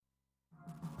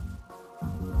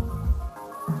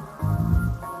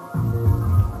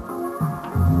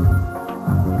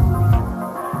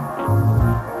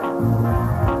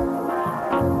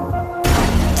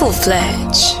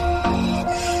Full-Fledged.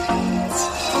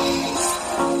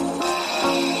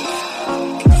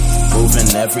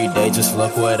 Moving every day, just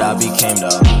look what I became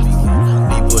though.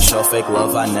 People show fake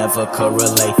love, I never could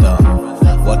relate though.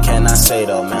 What can I say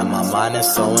though, man, my mind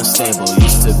is so unstable.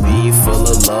 Used to be full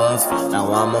of love,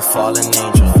 now I'm a fallen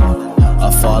angel.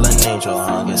 A fallen angel,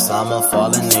 huh? Guess I'm a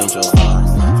fallen angel,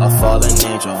 huh? A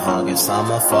fallen angel, huh? Guess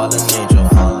I'm a fallen angel,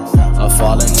 huh? A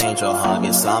fallen angel, huh?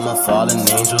 Guess I'm a fallen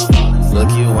angel. Look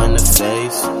you in the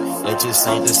face, it just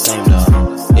ain't the same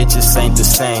though. It just ain't the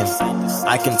same.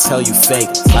 I can tell you fake,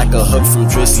 like a hook from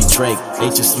Drizzy Drake. They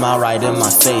just smile right in my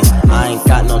face. I ain't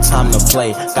got no time to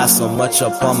play, got so much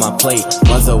up on my plate.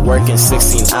 Mother working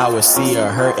 16 hours, see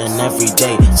her hurting every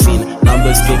day. Seen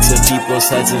numbers get to people's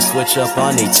heads and switch up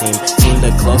on their team. Seen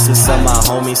the closest of my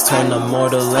homies turn to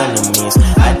mortal enemies,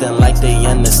 acting like they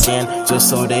understand just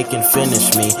so they can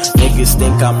finish me. Niggas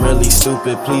think I'm really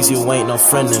stupid, please you ain't no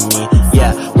friend of me.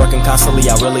 Yeah, working constantly,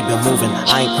 I really been moving.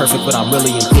 I ain't perfect, but I'm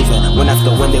really improving. Win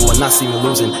after win, they will not see me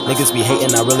losing. Niggas be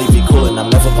hating, I really be coolin'. I'm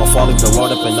never gon' fall, leave the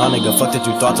road up and on, nigga. Fuck that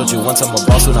you thought, told you once I'm a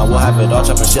boss, soon I will have it all.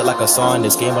 Chopping shit like I saw in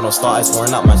this game, but don't start ice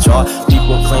pouring out my jaw.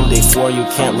 People claim they for you,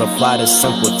 can't reply to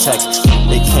simple text.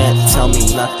 They can't tell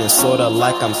me nothing, sorta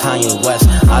like I'm Kanye West.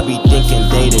 I be thinking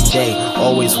day to day,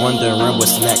 always wondering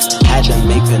what's next. Had to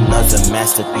make another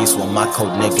masterpiece with my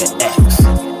code nigga X.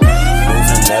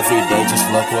 Moving every day, just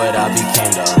look what I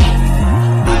became though.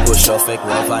 People show fake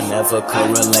love, I never could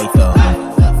relate though.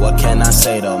 What can I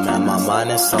say though, man, my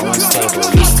mind is so unstable.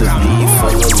 Used to be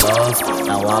full of love,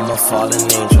 now I'm a fallen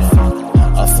angel.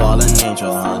 A fallen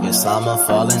angel, huh? Guess I'm a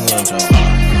fallen angel,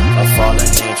 huh? A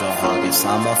fallen angel, huh? Guess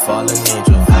I'm a fallen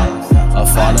angel, huh? A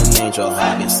fallen angel,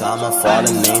 huh? Guess I'm a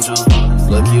fallen angel.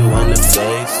 Look you in the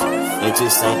face, it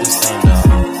just ain't the same though.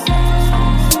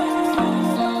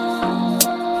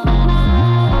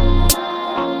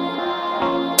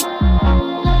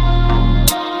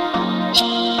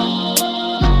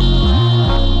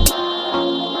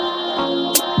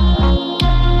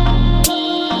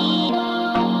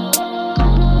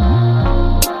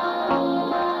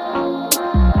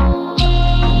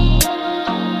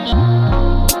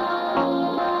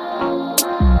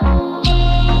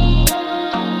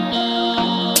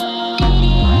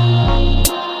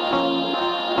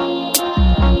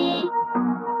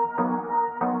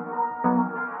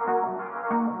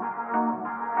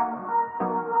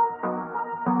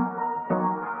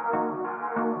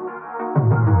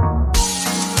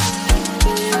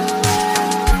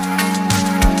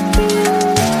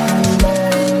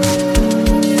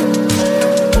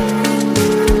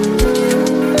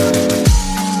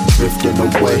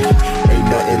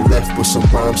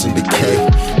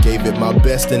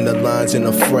 In the lines in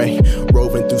a fray,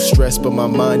 roving through stress, but my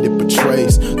mind it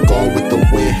betrays. Gone with the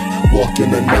wind,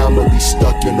 walking anomaly,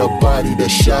 stuck in a body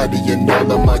that's shoddy, and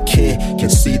all of my kin can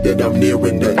see that I'm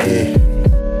nearing the end.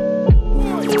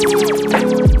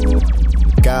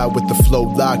 God with the flow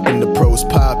locked and the pros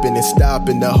popping and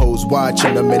stopping, the hoes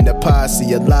watching them in the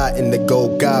posse, a lot in the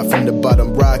gold god from the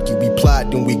bottom rocky. We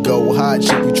plot and we go hot,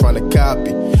 shit we tryna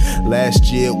copy. Last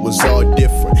year it was all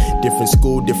different. Different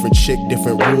school, different chick,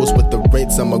 different rules. But the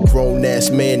rents, I'm a grown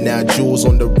ass man now. Jewels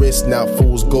on the wrist, now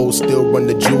fool's gold. Still run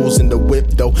the jewels in the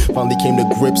whip though. Finally came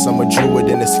to grips, I'm a druid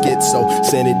in a schizo.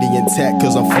 Sanity intact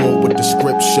cause I'm fluent with the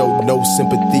script. Showed no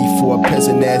sympathy for a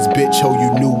peasant ass bitch. Ho,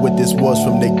 you knew what this was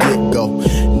from the get-go.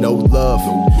 No love,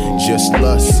 just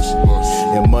lust.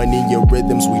 And money and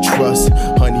rhythms we trust.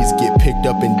 Honeys get picked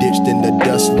up and ditched in the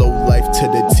dust. Low life to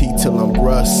the T till I'm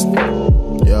rust.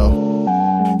 Yo,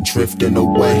 drifting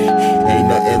away, ain't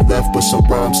nothing left but some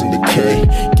rhymes and decay.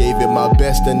 Gave it my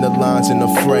best in the lines in the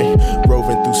fray.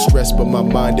 Roving through stress, but my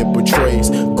mind it betrays.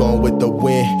 Gone with the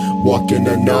wind, walking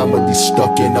anomaly,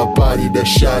 stuck in a body that's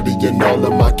shoddy, and all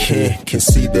of my kin can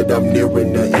see that I'm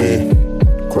nearing the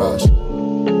end. Cross.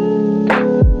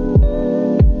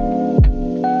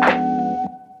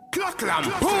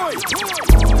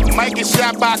 Mike get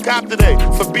shot by a cop today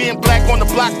for being black on the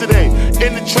block today.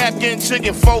 In the trap getting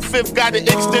chicken, 4/5 got an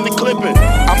extended clipping.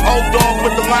 I'm old dog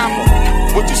with the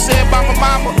llama. What you say about my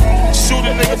mama? Shoot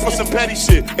a nigga for some petty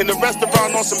shit. In the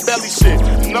restaurant on some belly shit.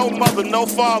 No mother, no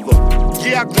father.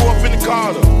 Yeah, I grew up in the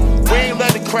Carter. We ain't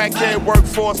let the crackhead work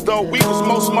for us though. We was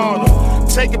most smarter.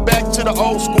 Take it back to the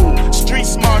old school. Street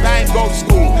smart, I ain't go to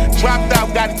school. Dropped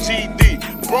out, got a GED.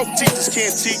 Broke teachers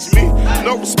can't teach me.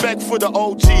 No respect for the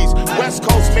OGs. West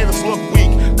Coast made us look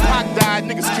weak. Pac died,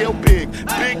 niggas kill Big.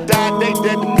 Big died, they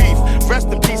dead to beef. Rest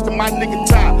in peace to my nigga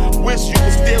Ty. Wish you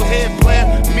could still head player.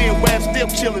 Me and Web still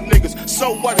killing niggas.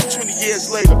 So what if 20 years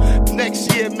later?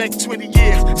 Next year make 20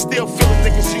 years. Still feeling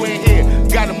niggas you ain't here.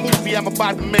 Got a movie I'm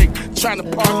about to make. Trying to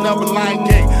partner up with Lion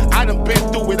King. I done been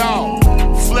through it all.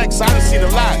 Flex, I done seen a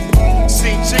lot.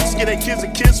 Seen chicks get their kids a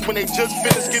kiss when they just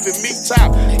finished giving me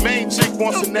top. Main chick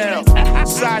wants a nail.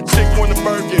 Side chick want a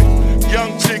Birkin.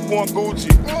 Young chick want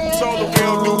Gucci. Told the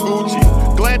real do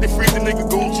Gucci. Glad they freed the nigga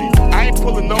Gucci. I ain't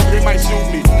pulling over, they might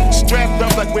shoot me. Strapped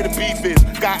up like where the beef is.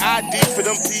 Got ID for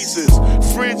them pieces.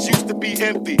 Fridge used to be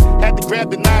empty. Had to grab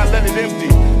the 9, let it empty.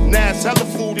 Now it's hella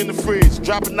food in the fridge.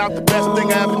 Dropping out the best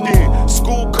thing I ever did.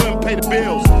 School couldn't pay the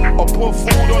bills or put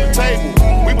food on the table.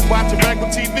 We was watching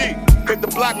regular TV. Hit the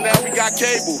block, now we got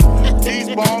cable.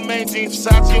 These Balmain jeans,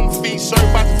 Versace on my feet, shirt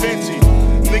by Da Vinci.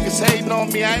 Niggas hating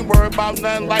on me, I ain't worried about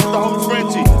nothing like the whole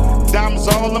Frenchie. Diamonds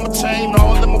all in my chain,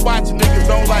 all in my watch, niggas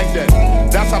don't like that.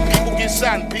 That's how people get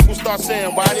shot and people start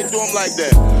saying, why they do them like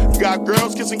that? Got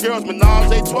girls kissing girls,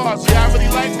 menage a trois, yeah, I really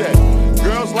like that.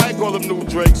 Girls like all them new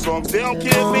Drake songs, they don't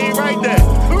care if they ain't right that.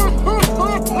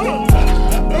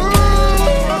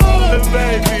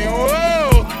 Baby,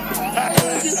 whoa.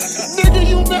 Nigga,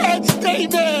 you mad, stay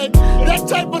mad. That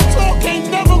type of talk ain't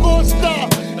never gonna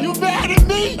stop. You mad at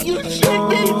me? You should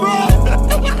be, bro.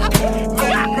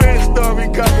 That great story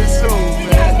coming soon,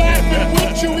 man. I'm laughing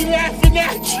with you, we laughing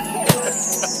at you.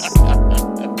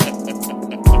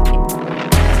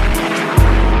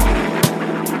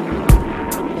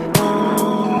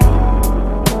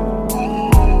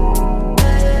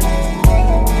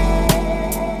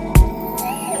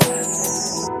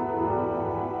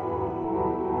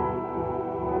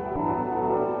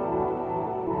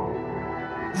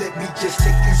 Let me just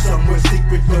take you somewhere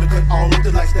secret. Gonna cut all of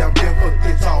the lights down, can't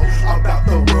forget all about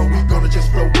the world. We gonna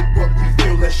just flow with what we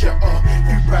feel. Let's share a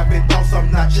few private thoughts.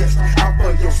 I'm not just out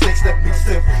for your sex. Let me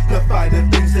simplify the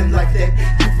things in life that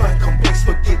you find complex.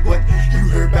 Forget what you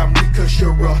heard about me, cause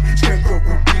you're a scarecrow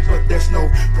groupie. But there's no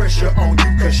pressure on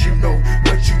you, cause you know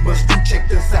what you must do. Check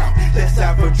this out, let's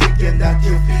have a drink and I'll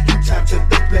give you time to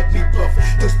think. Let me puff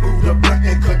this boot up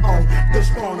and cut on this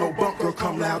porno bunker.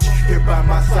 Come lounge here by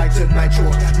my side tonight.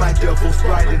 You're my devil's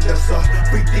bride and that's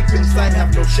free deep inside.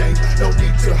 Have no shame, no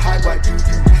need to hide. Why do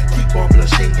you keep on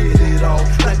blushing? Get it all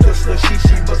like the slushy.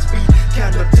 She must be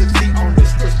kinda tipsy on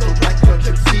this crystal like the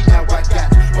gypsy. Now I got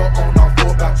her on our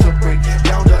floor, about to break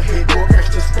down the headboard,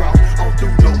 catch the straw on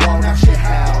through the wall. Now she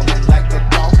howling like a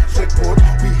dog. Sweatboard,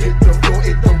 we hit the floor,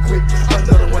 it don't quit.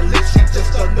 Another one lit, she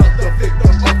just another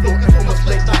victim of no infamous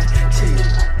late night tea.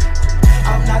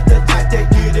 I'm not the type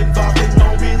that get involved in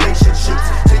no relationships,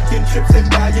 taking trips and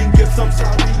buying gifts. I'm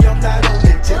sorry, I'm not on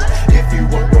it tip. If you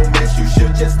want romance, you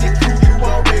should just stick to you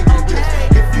already with.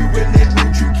 If you in that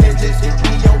mood, you can't just hit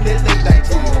me on that late night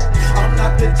tea. I'm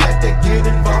not the type that get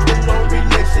involved in no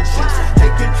relationships,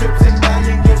 taking trips and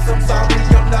buying gifts. I'm sorry,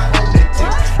 I'm not on it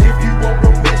tip. If you want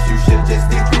romance, you should just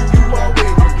stick to you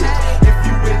already with. If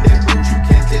you in that mood, you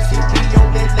can't just hit me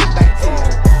on that late night tea.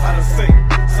 I done seen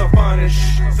some punish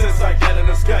since I get in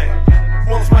this game.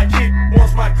 Once my kick,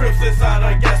 once my crib since I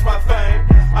done guess my fame.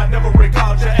 I never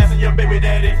recalled you asking your baby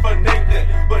daddy for Nathan,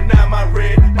 but now my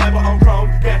red apple on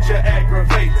chrome got you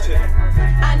aggravated.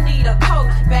 I need a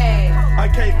Coach bag. I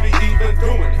can't be even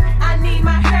doing it. I need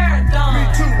my hair done. Me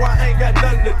too, I ain't got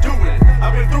nothing to do with it.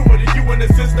 I've been through with it, you and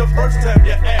this since the first time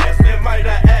you asked. And might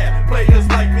I add, players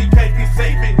like me can't be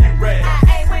saving you rats.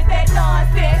 I ain't with that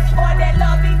nonsense or that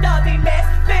lovey-dovey mess.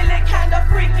 Feeling kinda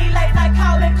freaky late night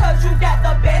calling cause you got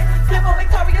the best. Slip on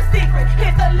Victoria's Secret,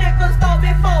 hit the liquor store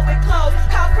before it close.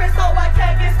 Call Chris so I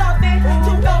can't get something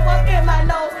to go up in my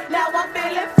nose. Now I'm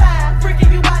feeling fine,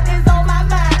 freaking you out is on my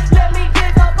mind. Let me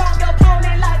get up on your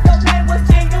pony like your name was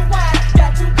genuine.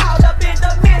 Got you caught up in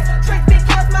the mist, trick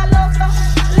because my love so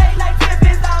late night tip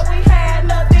is all we had.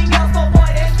 Nothing else, but boy,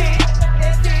 that shit.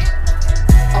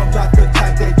 I'm not the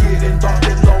type that get involved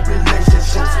in no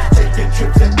relationships, taking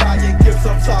trips and buying gifts.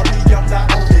 I'm sorry, I'm not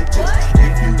on it tip.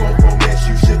 If you want romance,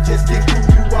 you should just stick to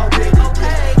you already.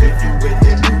 If you in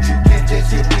the mood, you can't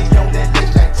just hit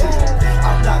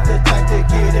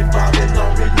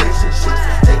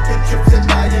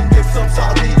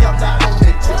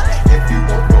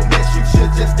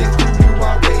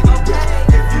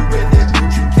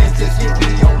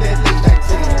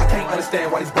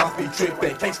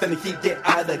Standing heat, get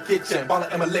out of the kitchen.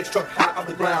 Ballin' in my legs struck high off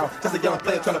the ground. Just a young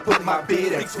player trying to put my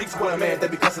bid in. Speaks for a man, they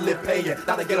be constantly paying.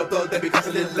 Not a ghetto thug, they be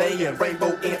constantly laying.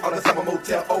 Rainbow Inn on the summer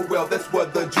motel. Oh well, that's where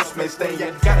the juice may stay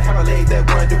in. Gotta have a lady that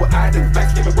wanna do what I do.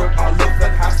 Thanksgiving work all over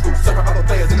high school. Serving other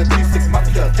players in the 3-6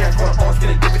 mafia. Cash on arms,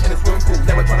 getting different in the swim pool.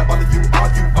 Never trying to bother you, all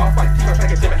you all fight. Keep my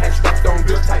package, different hand straps on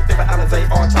real tight. Different Alizé,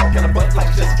 all talk in a butt like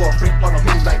just for a freak on a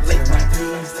moonlight late night.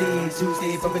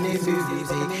 Tuesday, bumping in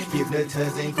music.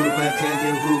 Hypnotizing, Cooper, tell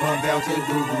you who I'm bound to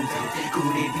do.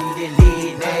 Could it be the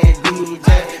lead that DJ?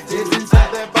 Just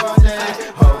inside that party.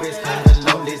 Always kinda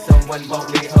lonely, someone won't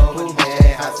let hold me.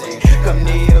 I say, come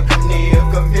near, come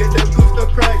here, the goose start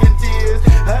crying tears.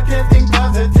 I can't think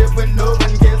positive when no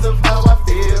one cares of how I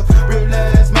feel.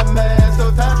 Realize my mind so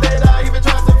tight that I even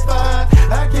try to fight.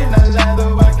 I cannot lie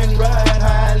though I can ride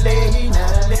highly.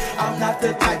 I'm not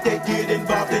the type that get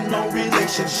involved in long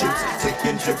relationships,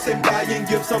 taking trips and buying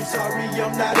gifts. I'm sorry,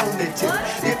 I'm not on that tip.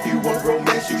 If you want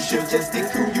romance, you should just stick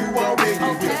who you already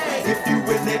with. If you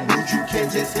in that mood, you can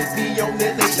just hit me on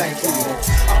that late night food.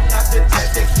 I'm not the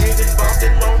type that get involved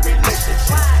in long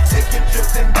relationships, taking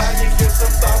trips and buying gifts.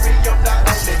 I'm sorry, I'm not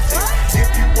on that tip. If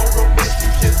you want romance, you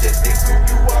should just stick who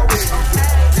you already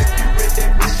with. If you in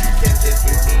that mood, you can just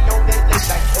hit me on that late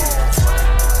night food.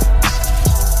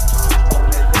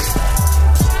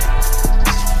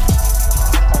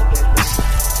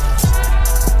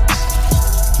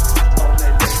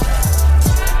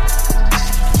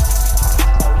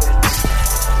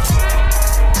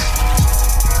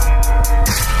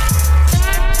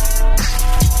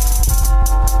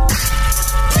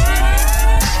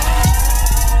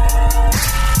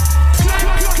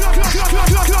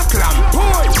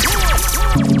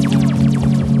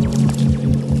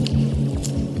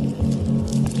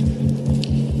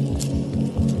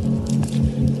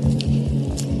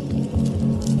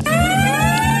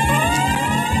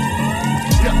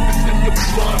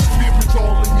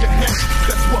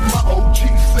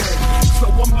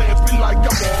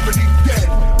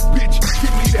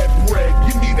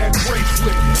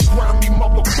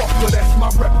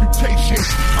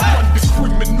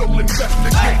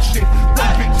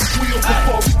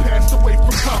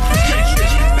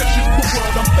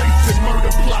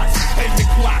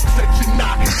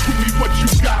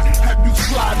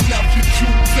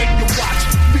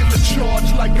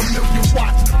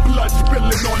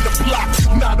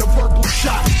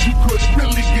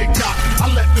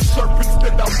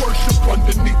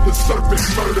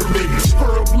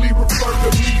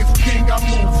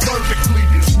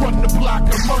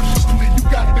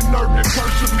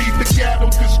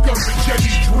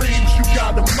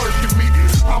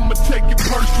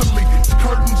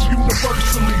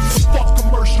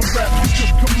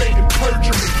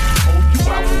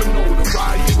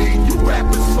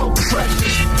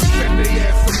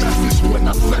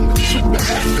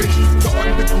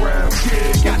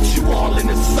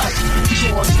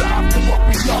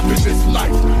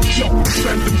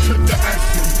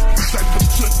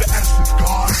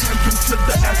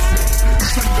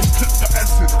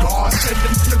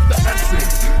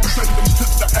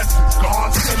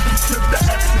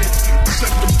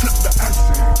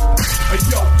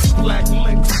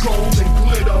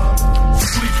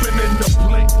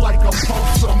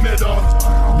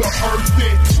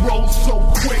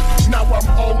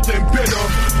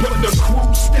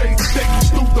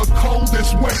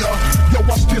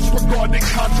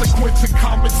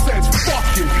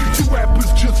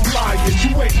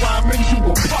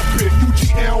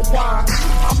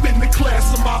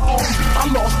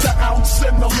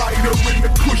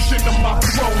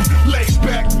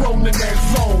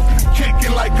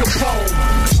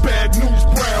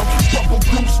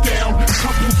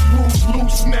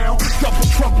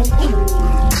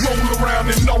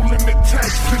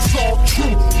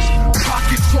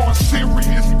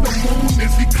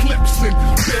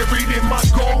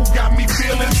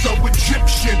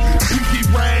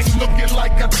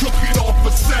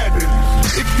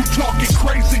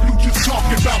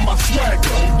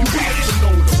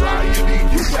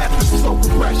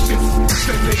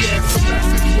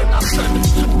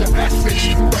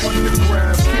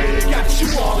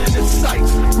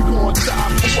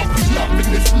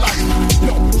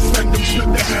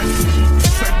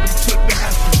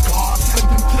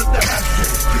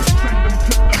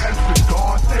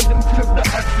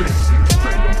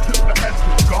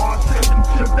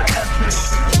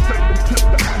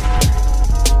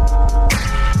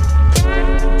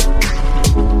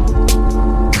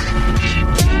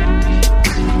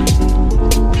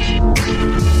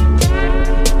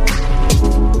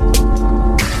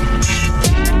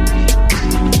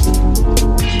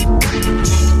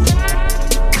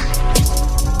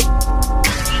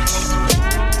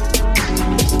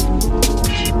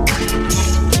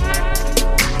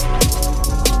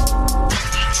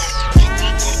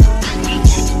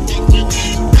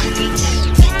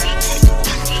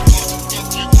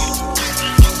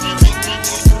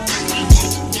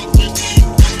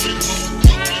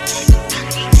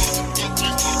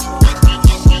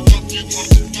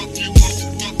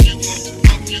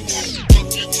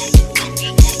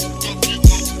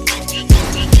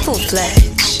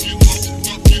 full-fledged.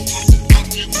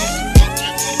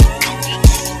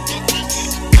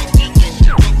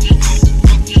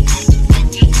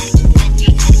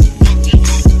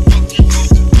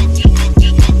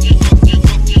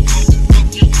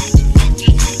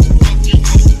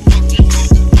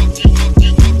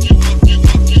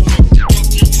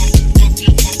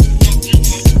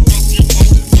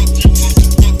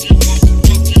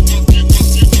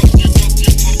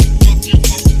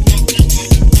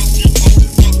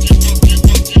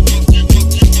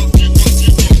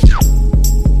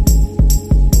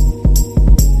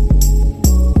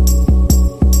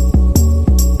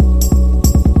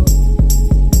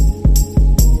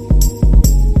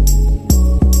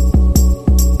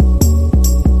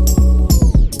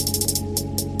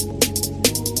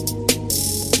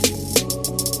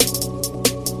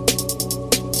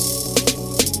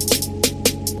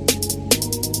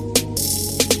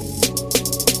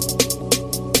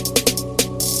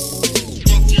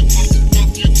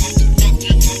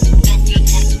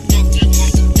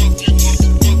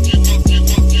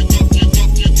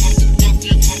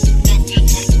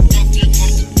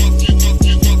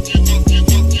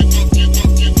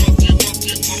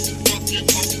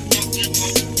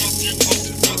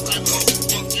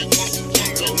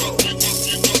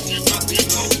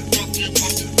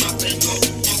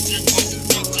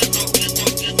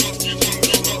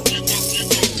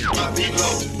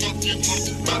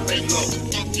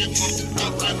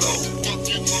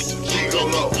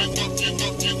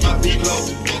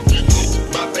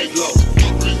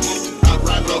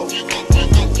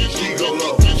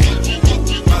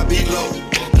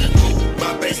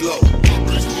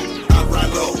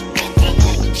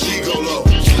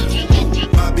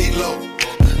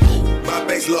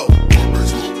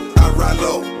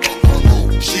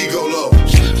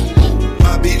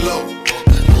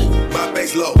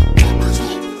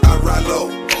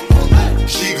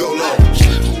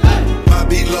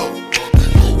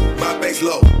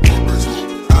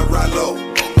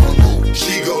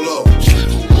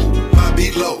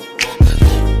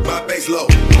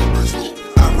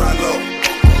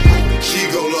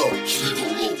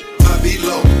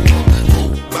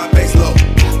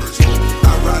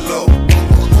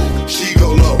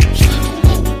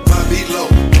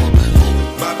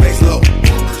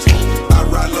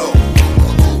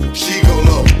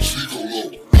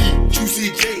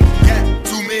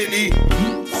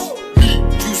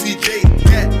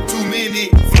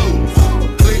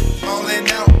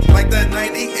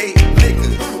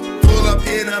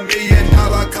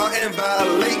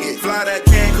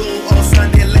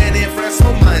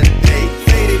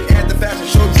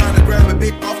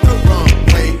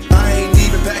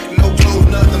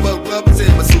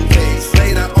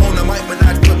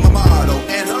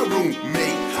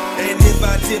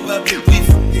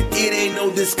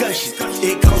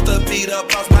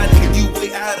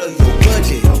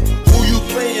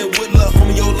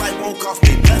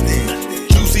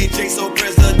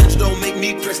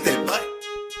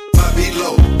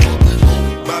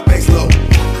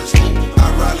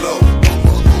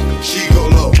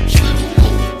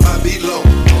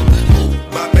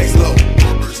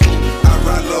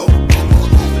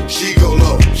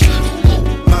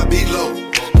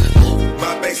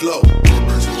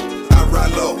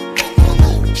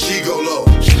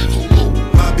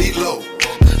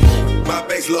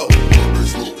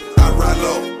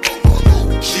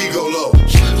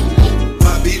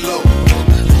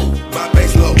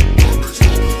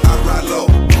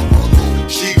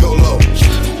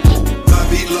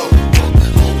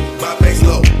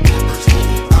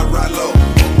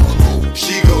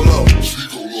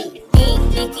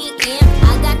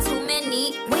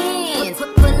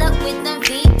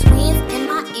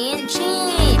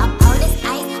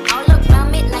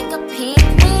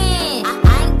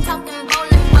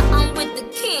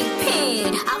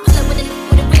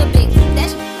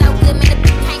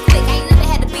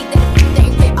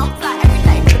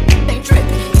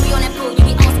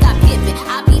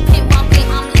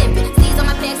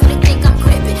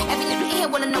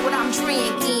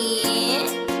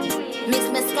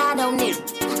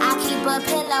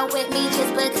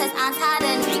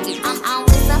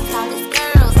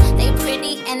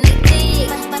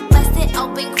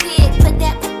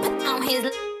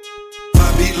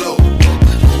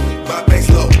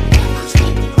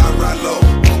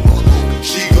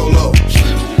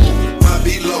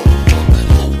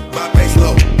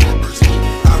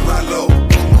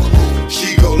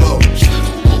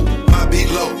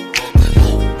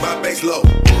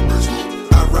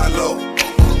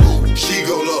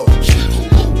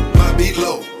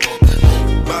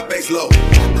 low.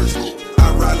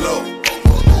 I ride low.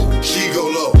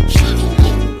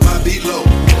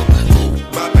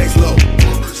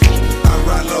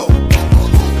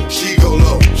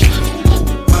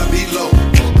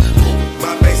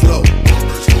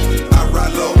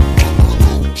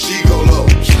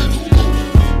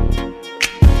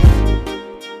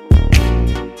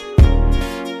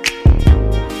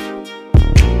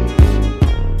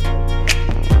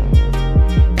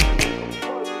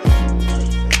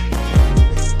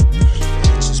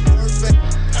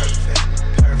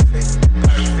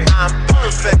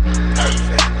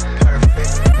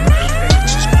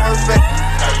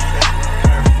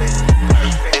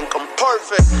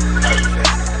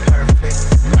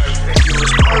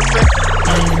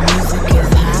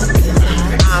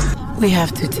 We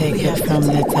have to take it from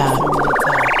the top.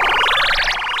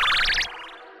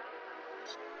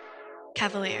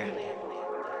 Cavalier.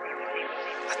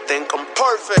 I think I'm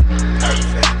perfect.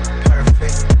 Perfect,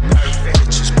 perfect, perfect.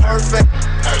 It's just perfect.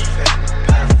 Perfect,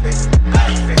 perfect,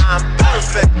 perfect. I'm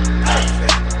perfect.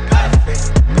 Perfect,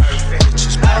 perfect, perfect. It's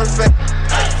just perfect.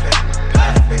 Perfect,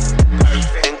 perfect, perfect. I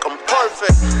think I'm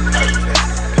perfect. Perfect,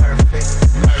 perfect,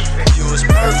 perfect. You was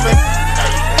perfect.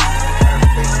 Perfect,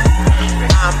 perfect, perfect.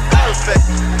 I'm perfect.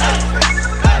 Perfect,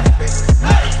 perfect,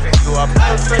 perfect. You are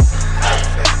perfect.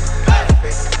 Perfect,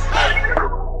 perfect, perfect.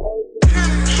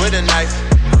 With a knife,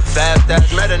 I'm fast as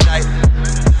meta knife.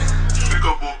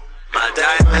 My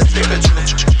diamond Pikachu.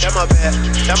 That my bad,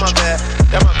 that my bad.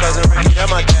 That my cousin Ricky, that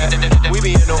my dad. We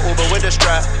be in the Uber with the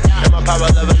strap. That my power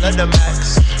level at the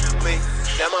max. Me,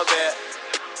 that my bad.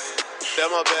 That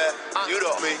my bad. You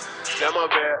know me, that my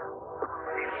bad.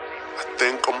 I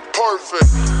think I'm perfect.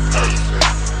 Perfect,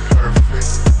 perfect,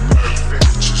 perfect.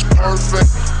 It's just perfect.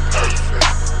 Perfect,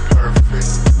 perfect,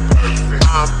 perfect.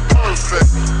 I'm perfect.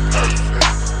 Perfect,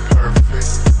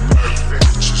 perfect, perfect.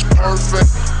 It's just perfect.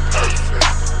 Perfect,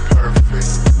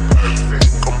 perfect, perfect.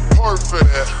 I'm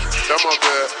perfect. That my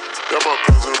bad. That my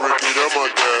cousin Ricky. That my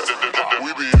dad. We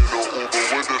be in the Uber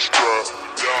with the strap.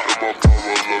 That my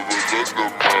power level at the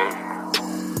max.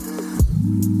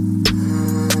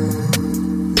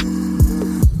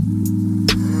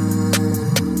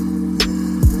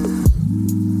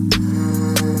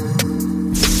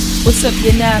 What's up,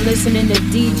 you're now listening to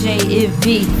DJ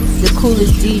Ivy, the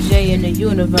coolest DJ in the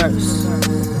universe.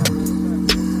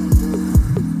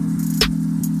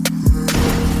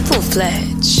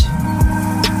 Full-fledged.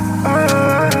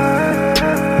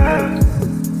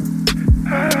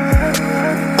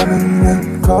 I'm in the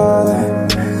collar.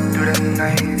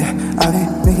 Yeah, I be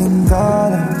making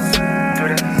dollars.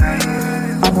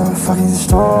 I'm a fucking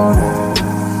stoner.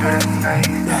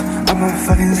 Yeah, I'm a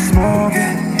fucking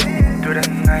smoking.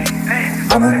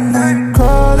 I'm a night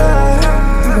caller.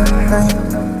 Through the night,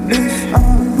 bitch, I'm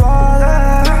a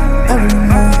baller. Every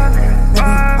night,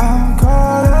 maybe I'll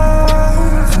call her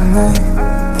tonight.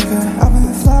 Pick her up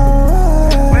and fly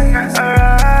away.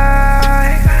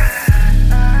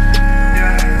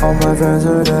 All my friends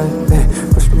are dead, they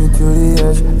push me to the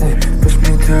edge, they push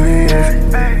me to the edge,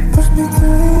 push me to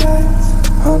the edge.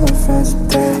 All my friends are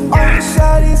dead. All the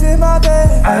shawty's in my bed,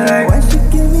 I like when she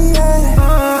give me head.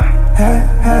 Hey,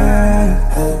 hey,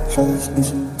 hey, shoulders,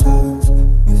 knees and toes,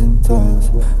 knees and toes.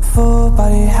 Full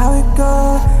body, how it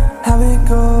goes, how it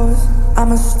goes.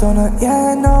 I'm a stoner,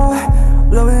 yeah, I know,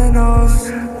 blowing nose.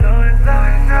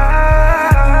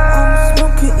 I'm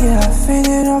smoking, yeah,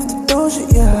 faded off the doja,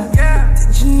 yeah.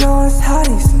 Did you know it's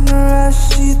hotties in the rush,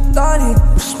 she thought it.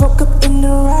 We smoke up in the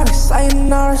rocks,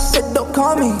 sayonara, said don't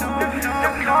call me.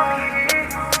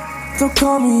 Don't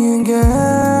call me again.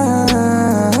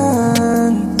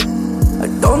 I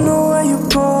don't know where you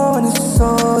go when it's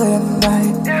so late at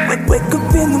night. Wake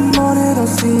up in the morning, don't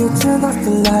see you turn off the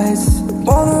lights.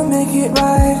 Wanna make it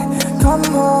right, come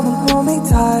home and hold me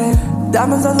tight.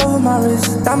 Diamonds all over my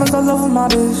wrist, diamonds all over my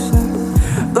bitch.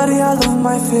 Bloody all over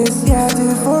my face, yeah, I did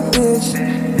it for a bitch.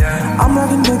 I'm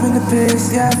rockin' deep in the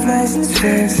piss, yeah, flash in the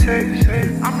face.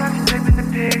 I'm rockin' deep in the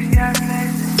piss, yeah,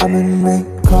 flash. I'm in my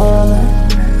collar.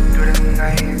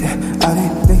 Yeah, I be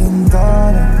making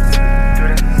dollars.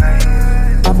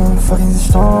 I'm a fucking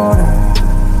stoner.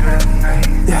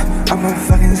 Yeah, I'm a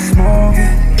fucking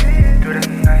smoking.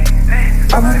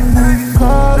 I'm a night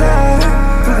caller.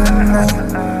 Through the night,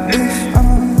 bitch, I'm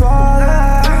a baller.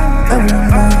 Every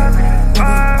night, maybe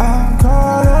I'll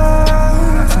call her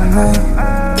tonight.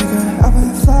 Pick her up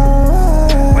and fly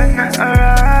away.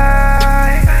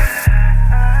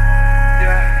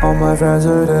 All my friends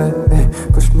are dead, they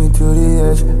push me to the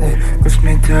edge, they push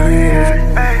me to the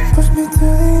edge, push me to the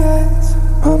edge.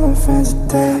 All my friends are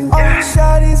dead. All the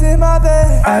shawty's in my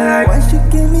bed, I like when she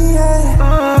give me head.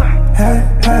 Hey,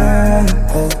 hey,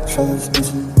 hey, shoulders, knees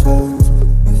and toes,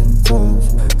 knees and toes.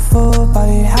 Full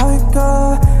body, how it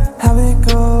goes, how it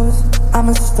goes. I'm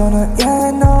a stoner, yeah,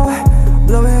 I know,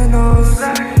 blowing nose.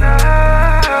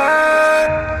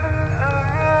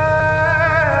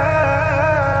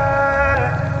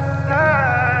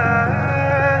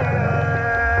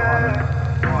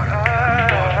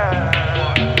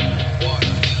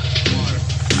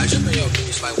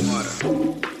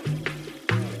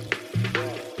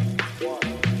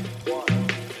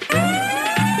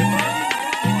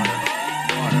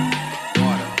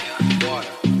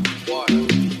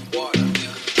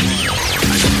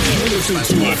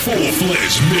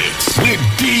 Full-fledged mix with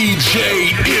DJ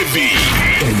Ivy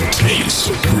and Taste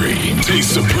Supreme.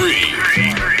 Taste Supreme.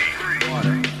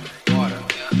 Water, water,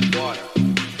 water,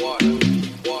 water.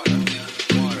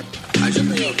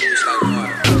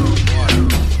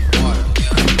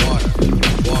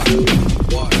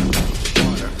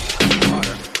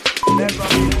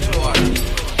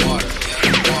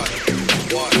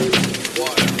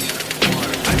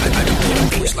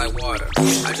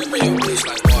 water. I jump in your bitch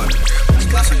like water.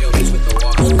 Splash on your bitch with the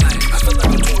water. I feel like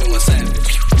I'm 21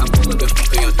 Savage. I pull up and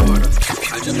fuck on your daughter.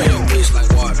 I jump in your bitch like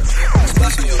water.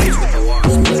 Splash on your bitch with the water.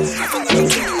 I feel like I'm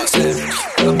 21 Savage.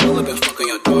 I pull up and fuck on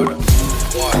your daughter.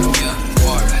 Water, yeah,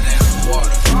 water,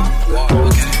 water, water,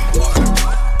 okay, water,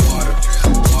 water,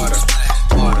 water,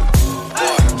 water,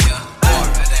 water, yeah,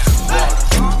 water,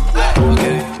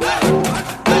 okay,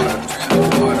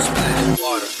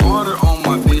 water, water on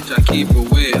my bitch, I keep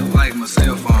it wet like my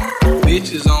cell phone.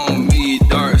 Bitches on me,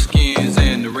 dark skins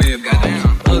and the red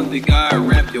bones. Ugly guy,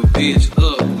 wrap your bitch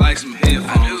up like some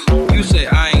headphones. You say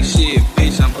I ain't shit,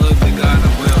 bitch, I'm ugly, God,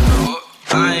 I'm well known.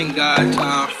 I ain't got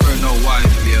time for no wife,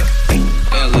 yeah.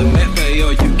 LMFAO,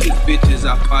 you kick bitches,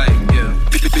 I pipe, yeah.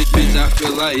 Bitch, I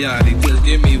feel like Yachty, just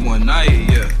give me one night,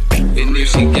 yeah. And if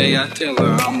she gay, I tell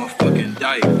her I'm a fucking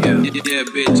dyke, yeah. Yeah,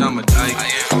 bitch, I'm a dyke.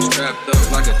 I'm strapped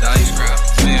up like a dyke,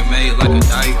 man made like a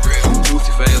dyke,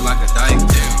 Boosie fade like a dyke.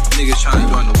 Niggas tryna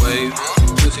join the wave,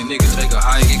 pussy niggas take a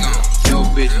hike. Yo,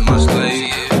 bitch, is my slave.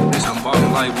 Bitch, I'm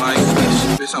ballin' like Mike.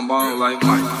 Bitch, I'm ballin' like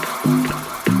Mike.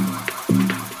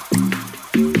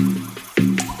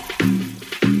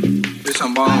 Bitch,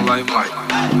 I'm ballin' like Mike.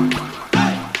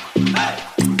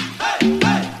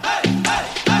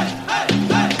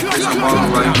 Bitch, I'm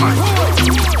ballin' like Mike.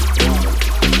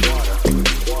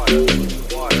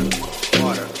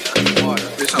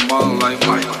 Bitch, I'm ballin' like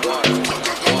Mike.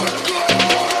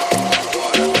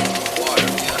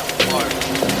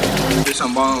 Bitch,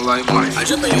 I'm ballin' like Mike. I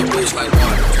jump in your bitch like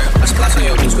water. I splash on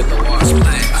your bitch with the water.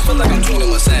 I feel like I'm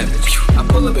 21 Savage. I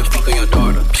pull up and fuck on your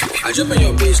daughter. I jump in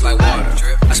your bitch like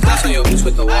water. I splash on your bitch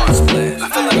with the water. I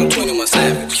feel like I'm 21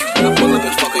 Savage. I pull up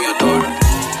and fuck on your daughter.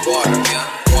 Water, yeah,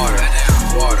 water,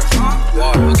 water,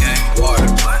 water, okay, water,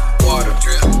 water,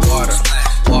 water,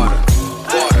 water,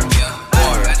 water, yeah,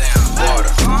 water,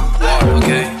 water, water,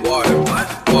 okay, water, water,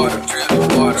 water,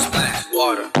 water,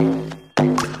 water,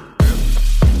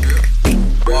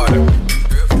 water,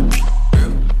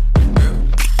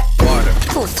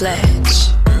 Full-fledged.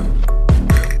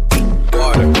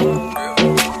 water.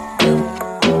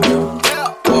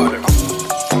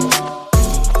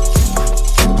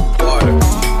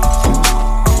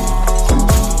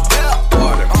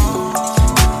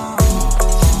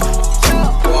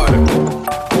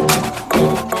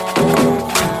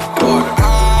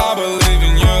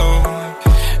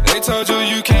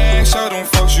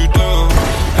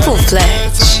 Full-fledged.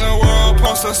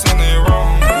 Us in their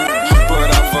room,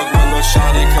 but I fuck with Lil'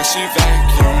 Shawty 'cause she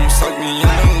vacuum, suck me in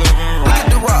the living room. Look at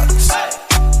the rocks,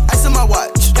 ice in my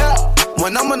watch.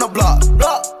 When I'm on the block,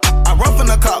 I run from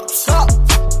the cops.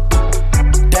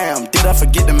 Damn, did I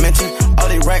forget to mention all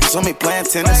these racks on me playing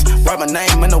tennis? Write my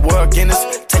name in the world Guinness.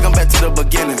 Take them back to the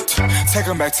beginning. Take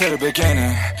them back to the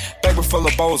beginning. Back before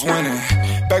the bow was winning.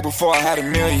 Back before I had a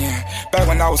million. Back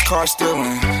when I was car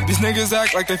stealing. These niggas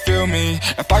act like they feel me.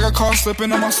 If I got caught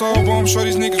slipping on my soul, boy, I'm sure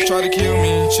these niggas try to kill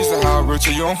me. She said, how rich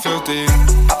are you? I'm filthy.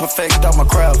 I perfect all my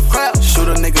craft. Shoot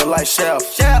a nigga like Chef.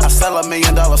 I sell $1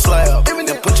 million slab.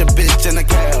 Then put your bitch in the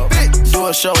cab. Do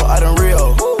a show out in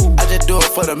Rio. I just do it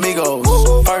for the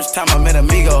Migos. First time I met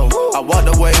Amigo, I walked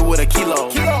away with a kilo.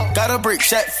 Got a brick,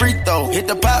 shot free throw. Hit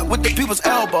the pot with the people's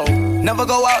elbow. Never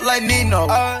go out like Nino.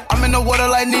 I'm in the water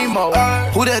like Nemo.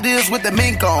 Who that is with the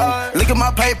mink on? Look at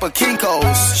my paper,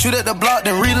 Kinko's. Shoot at the block,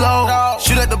 then reload.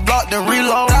 Shoot at the block, then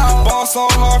reload. Ball so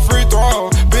hard, free throw.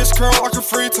 Bitch curl like a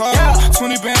free throw.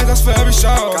 20 bands, that's for every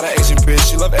show. Got an Asian bitch,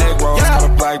 she love egg rolls. Got a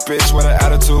black bitch with an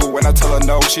attitude. When I tell her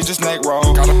no, she just neck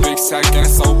roll. Got a big sack and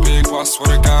it's so big, well I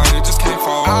swear to God, it just can't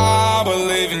fall. I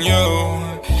believe in you.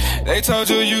 They told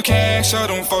you you can't, show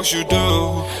them folks you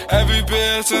do. Every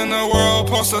bitch in the world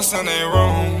posts us in their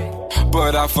room.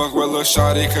 But I fuck with Lil'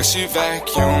 Shawty 'cause she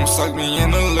vacuum, suck me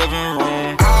in the living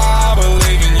room. I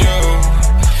believe in you.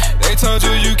 They told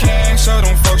you you can't, show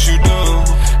them folks you do.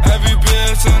 Every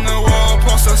bitch in the world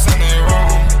posts us in their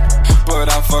room. But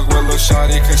I fuck with Lil'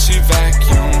 Shawty 'cause she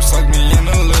vacuum, suck me in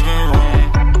the living room.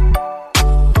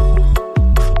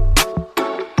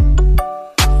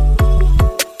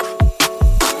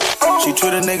 She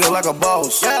treat a nigga like a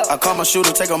boss. I call my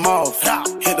shooter, take him off.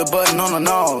 Hit the button on the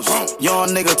nose. Young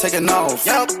nigga taking off.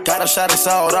 Got a shot, it's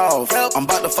all off. I'm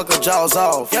about to fuck her jaws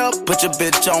off. Put your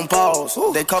bitch on pause.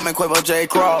 They call me Quavo J.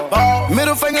 Crawl.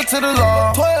 Middle finger to the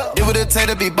law. Did what it take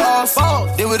to be boss.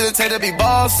 Did what it take to be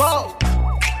boss.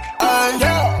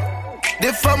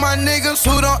 This for my niggas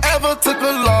who don't ever took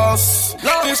a loss.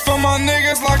 This for my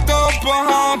niggas locked up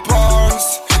behind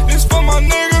bars. This for my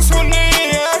niggas who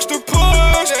need extra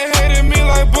push. They hated me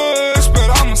like Bush, but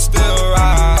I'ma still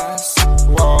rise.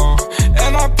 Whoa,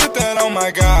 and I put that on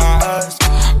my guys.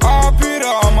 RP to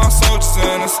all my soldiers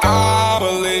in the sky. I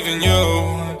believe in you.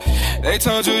 They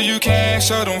told you you can't,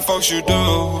 show them folks you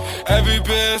do. Every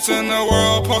bitch in the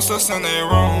world posts us in their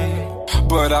room.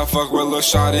 But I fuck with Lil'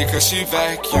 Shawty cause she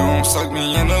vacuum. Suck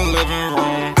me in the living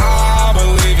room. I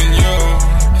believe in you.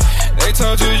 They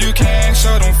told you you can't,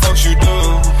 show them folks you do.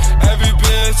 Every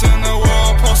bitch in the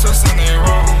world posts us in their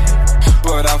room.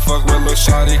 But I fuck with Lil'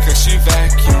 Shawty cause she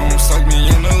vacuum. Suck me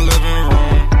in the living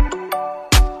room.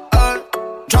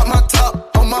 Drop my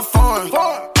top on my phone.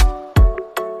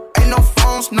 Ain't no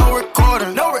phones, no recording.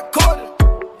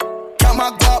 Count my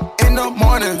guap in the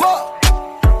morning.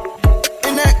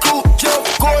 In that coupe,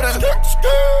 Jeff Gordon.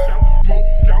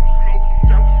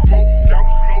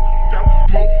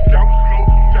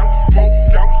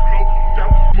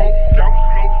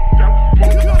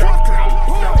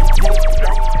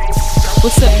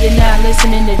 What's up? You're now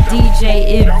listening to DJ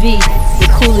IV, the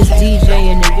coolest DJ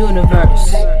in the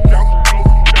universe.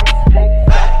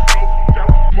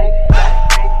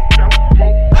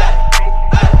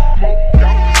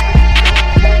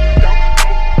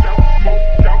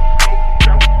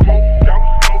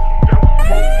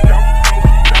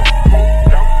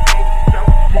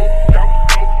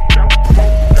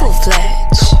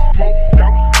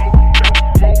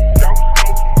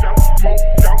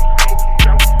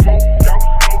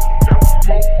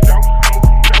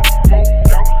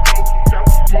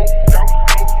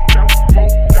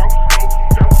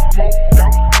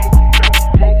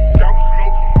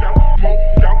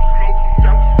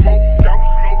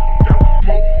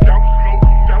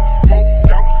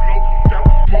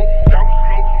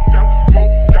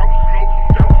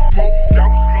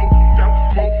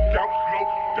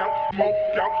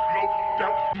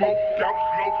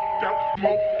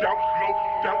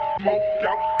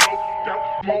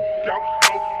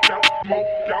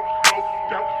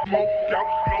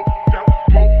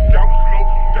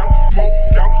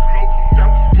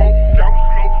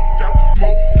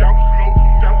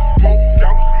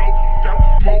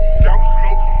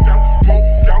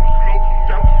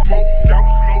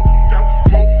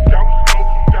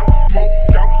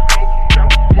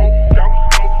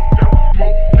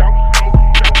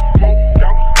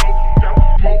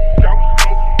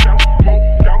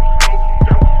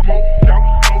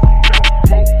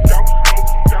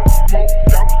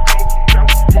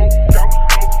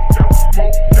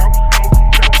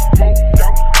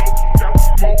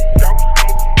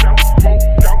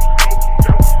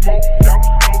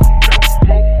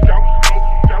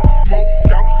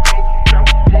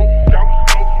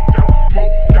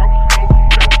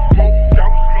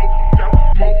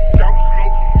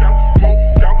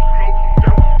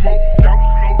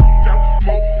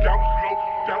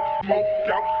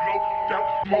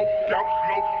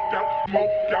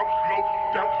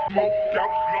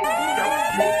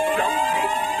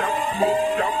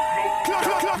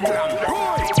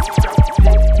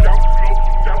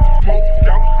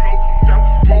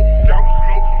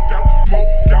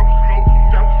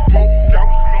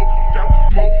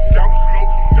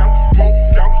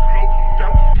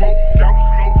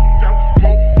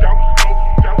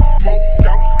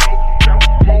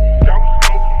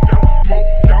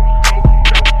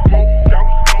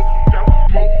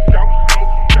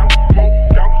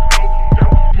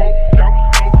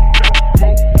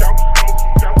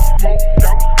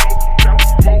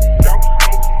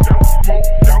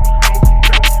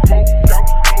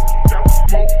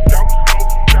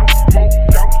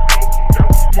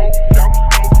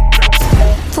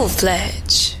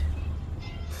 Fledge.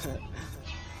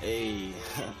 Hey,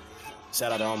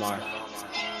 shout out to Omar.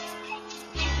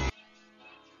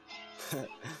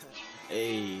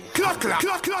 Hey, shout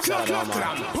out to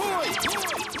Omar.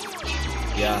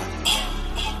 Yeah,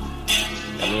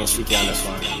 got me and Shiki on this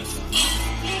one.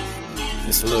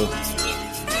 It's Lou. You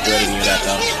already knew that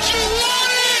though.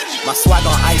 My swag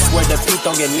on ice where the beat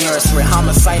don't get near us. We're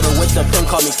homicidal with the pen,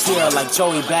 call me Kira. Like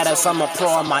Joey Badass, I'm a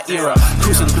pro in my era.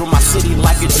 Cruising through my city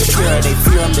like it's a Shakira. They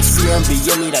fear him to see him, be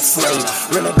me that slave.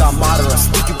 Renegade moderate,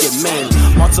 speak you get maimed.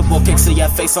 Multiple kicks to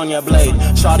your face on your blade.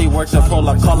 Shawty work the pole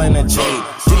like calling a Jade.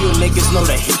 Do you niggas know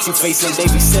the hate you facing? They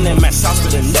be sending mad shots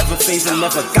but it never phasing.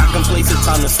 Never got complacent,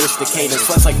 time to switch the cadence.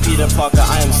 Flex like Peter Parker,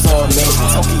 I am so amazing.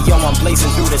 Tokyo, I'm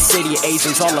blazing through the city.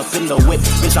 Asians all up in the whip.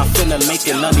 Bitch, I'm finna make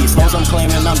it none. These hoes I'm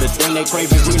claiming I'm the thing they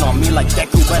craving. Green on me like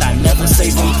Deku, but I never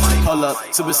save them. Hold up,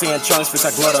 Super Saiyan Trunks, bitch,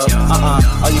 I glut up.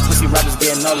 All you pussy rappers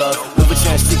getting no love. With a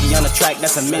chance, Tricky on the track,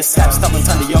 that's a mishap. Stopping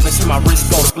time to yoga, see my wrist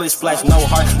go split splash, no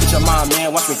heart. Bitch, your mom,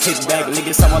 man, watch me kick back.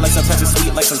 Niggas someone like some precious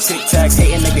sweet, like some Tic Tacs.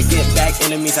 Hating nigga, get back.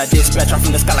 Enemies I dispatch off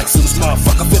from the sky like Zeus,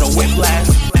 motherfucker, feel a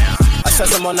whiplash. I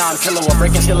accessible, now I'm killing. We're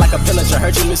breaking shit like a pillager.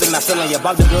 Heard your music, not feeling you.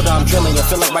 Bob the builder, I'm drilling you.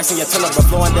 Feel like Bryson, your tiller, but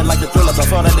flowing dead like the Thriller.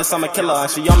 Before that, this I'm a killer.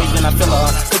 She on me, then I feel her.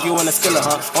 Cook you in a skillet,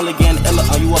 only getting iller.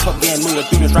 You up getting newer.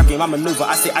 Through this rap game, I maneuver.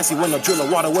 I say icy window driller.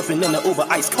 Water whipping in the Uber.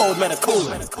 Ice cold, medical.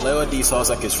 Play with these hoes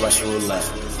like it's Russian roulette.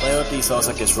 Play with these hoes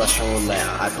like it's Russian roulette.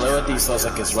 I play with these hoes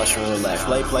like it's Russian roulette.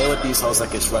 Play with these hoes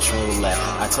like it's Russian roulette.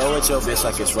 I toy with your bitch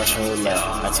like it's Russian roulette.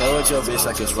 I toy with your bitch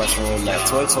like it's Russian roulette.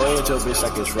 Toy with your bitch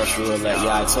like it's Russian roulette.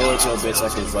 Yeah, I toy with your bitch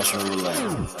like it's Russian roulette.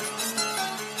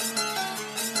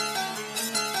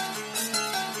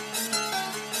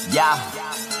 Yeah.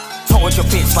 With your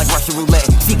bitch like Russian roulette.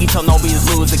 Tiki Tonobi is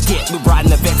lose a get. We riding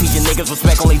the vet, teaching niggas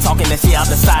respect. Only talking that shit out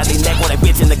the side of their neck. When that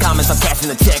bitch in the comments, I'm cashing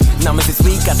the check. Numbers this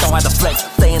week, I don't have the flex.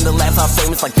 Stay in the labs, I'm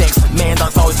famous like Dex. Man,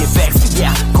 dogs always get vexed.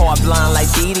 Yeah, caught blind like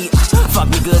Didi.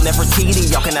 Fuck me good, never TD.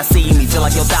 Y'all cannot see me, feel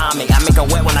like you'll die me. I make her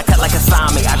wet when I cut like a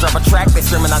Sami. I drop a track, they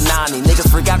screaming I'm Nani.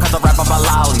 Niggas freak out cause I rap about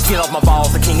lollies. Get off my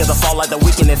balls, the king of the fall like the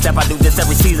weekend. And step, I do this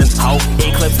every season. Ho,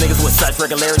 eclipse niggas with such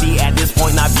regularity. At this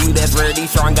point, not viewed as rarity.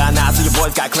 Sean got now, so your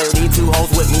boys got clarity. Two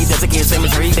hoes with me, that's a kid's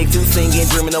symmetry. They two singing,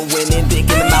 dreaming of winning. Dick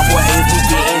in the mouth, what hands we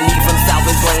getting. Me from South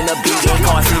is playing a beat.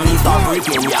 Car see me start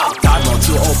freaking, y'all. God roll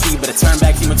too OP, but a turn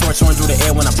back. Human torch soaring through the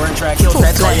air when I burn track. Kill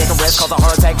track, cardiac arrest, cause a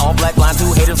heart attack. All black, blind,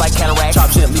 two haters like cataract.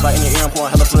 Chop shit, leave out in your ear and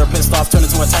pouring hella flare. Pissed off, turn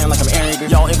into a titan like I'm Aaron Yeager.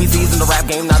 Y'all NPCs in the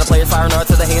rap game, not a player firing her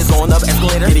to the heads going up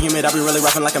escalator. Getting humid, I be really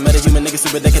rapping like a meta-human. Niggas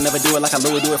stupid, they can never do it like I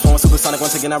Louis do it. Flowing supersonic,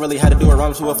 once again I really had to do it.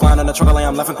 Rhymes to a flying on the truck,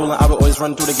 I'm laughing cool and I would always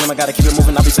run through the game. I gotta keep it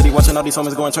moving, I be city watching all these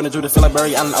homies going, turn to Judas, feel like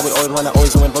Barry Allen. I would always run, I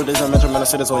always win. Voters and measurement,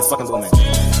 shit is always fucking blooming.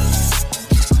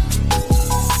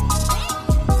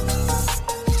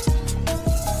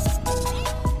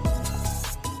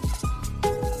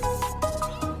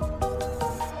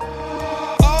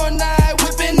 All night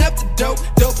whipping up the dope,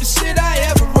 dopest shit I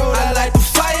ever wrote. I like to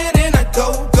fire, then I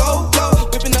go, go, go.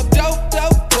 Whipping up dope,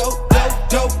 dope, dope, dope,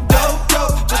 dope, dope,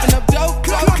 dope. Whipping up dope,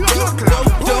 dope, dope, dope,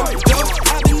 dope, dope.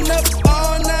 I've been up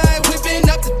all night whipping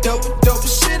up the dope,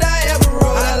 dopest shit I ever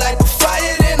wrote. I like to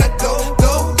fire, then I go,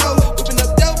 go, go. Whipping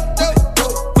up dope, dope,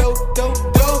 dope, dope, dope,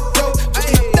 dope, dope.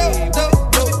 Whipping up dope,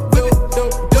 dope, dope,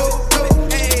 dope, dope,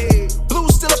 dope. Hey,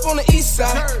 Blues still up on the east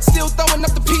side, still throwing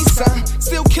up the peace sign,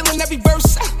 still killing every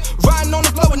verse. Riding on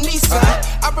the glow of Nissan.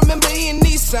 I remember Ian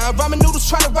Nissan. Ramen noodles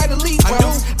trying to write a lead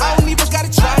rounds. I don't even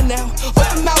gotta try now.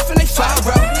 Open mouth and they fire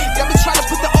out. Y'all been trying to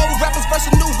put the old rappers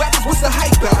versus new rappers. What's the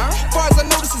hype out? Far as I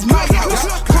know, this is my house.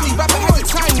 Fully rapper has your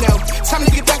time now. Time to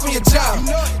get back on your job.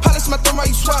 Polish my thumb while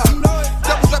you swab.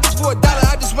 Double rappers for $1.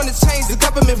 I just want to change the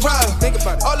government rhyme. Think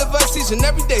about it. All of us teaching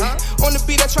every day. On the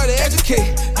beat, I try to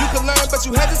educate. You can learn, but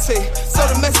you hesitate. So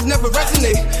the message never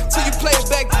resonate. Till you play it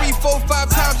back 3, 4, 5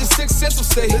 times, just 6 cents will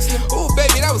stay. Ooh,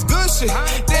 baby, that was good shit.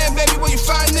 Damn, baby, where you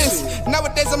find this?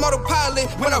 Nowadays, I'm autopilot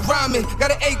when I'm rhyming.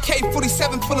 Got an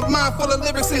AK-47 full of mind, full of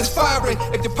lyrics, and it's firing.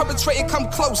 If you're perpetrating, come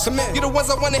close. You're the ones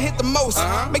I wanna hit the most.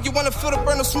 Make you wanna feel the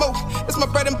burn of smoke. It's my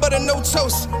bread and butter, no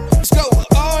toast. Let's go.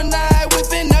 All night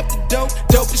whipping up the dope,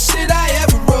 dopest shit I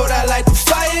ever wrote. I like to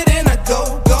fire, then I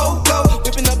go, go, go.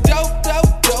 Whipping up dope,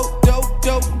 dope, dope, dope,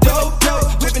 dope, dope,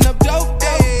 dope. Whipping up dope,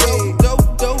 dope,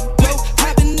 dope, dope, dope.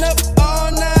 I've been up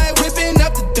all night whipping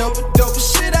up the dope,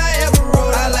 dopest shit I ever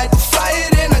wrote. I like to fire,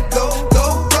 then I go,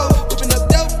 go, go. Whipping up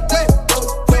dope, dope,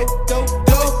 dope, dope,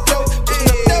 dope, dope.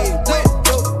 Whipping up dope, dope,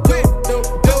 dope,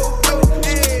 dope,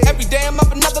 dope. Every day I'm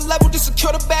up another level, just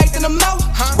secure the bag, then I'm out.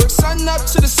 Work sun up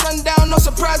to the sundown, no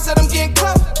surprise that I'm getting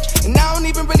close. And I don't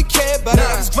even really care about it.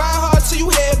 I just grind hard till you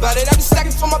hear about it. I be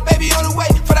stacking for my baby on the way.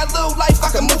 For that little life,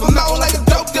 I can move a mountain like a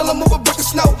dope dealer, move a brick of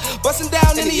snow. Busting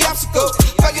down any obstacle.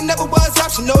 Fucking never was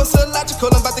optional, it's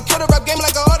illogical. I'm about to kill the rap game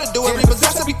like I ought to do it.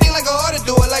 Repossess everything like I ought to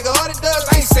do it, like I ought to does.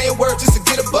 I ain't saying words just to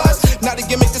get a buzz. Not a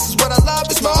gimmick, this is what I love,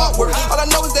 it's my artwork. All I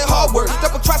know is that hard work. That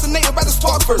procrastinating rather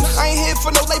spark first. I ain't here for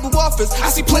no label offers.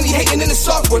 I see plenty hating in the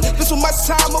software. This was much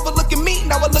time overlooking me.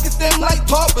 Now I look at them like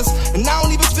paupers. And I don't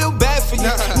even feel bad for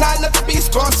you. Not enough to be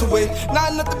sponsored with.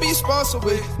 Not enough to be sponsored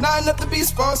with. Not enough to be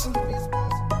sponsored.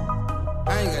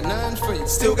 I ain't got nothing for you.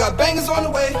 Still got bangers on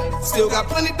the way. Still got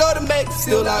plenty dough to make.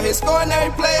 Still out here scoring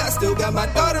every play. I still got my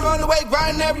daughter on the way,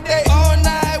 grinding every day. All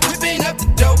night whipping up the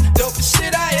dope, dopest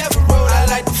shit I ever wrote. I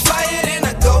like to fire, then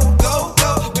I go, go,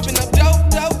 go. Whipping up dope,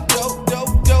 dope, dope,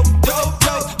 dope, dope, dope,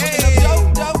 dope. Whipping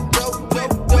up dope, dope,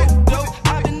 dope, dope, dope.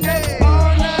 I've been up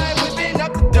all night whipping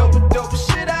up the dope, dopest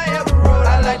shit I ever wrote.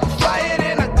 I like to fire,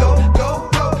 then I go, go,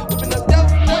 go. Whipping up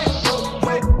dope, dope,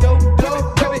 dope, dope, dope,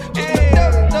 dope. Whipping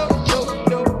up dope, dope,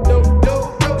 dope, dope,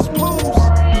 dope, dope. Smooth.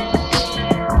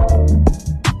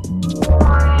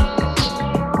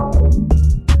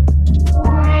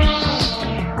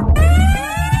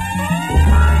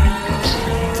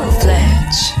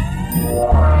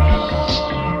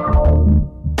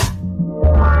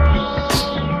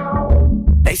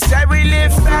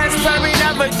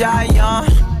 never die young.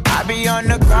 I be on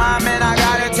the grind, man, I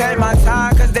gotta take my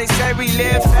time. Cause they say we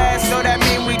live fast, so that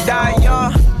mean we die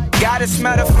young. Gotta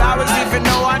smell the flowers, even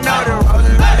though I know the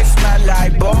roses really smell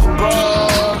like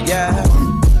Bobo, yeah.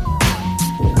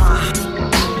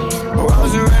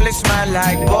 Roses really smell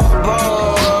like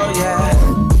Bobo, yeah.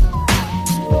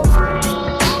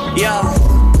 Yo,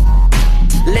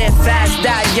 live fast,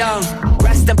 die young.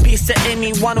 Rest in peace to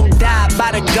anyone who died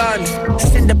by the gun.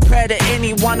 Send a prayer to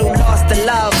anyone who lost a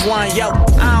loved one. Yo,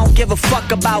 I don't give a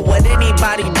fuck about what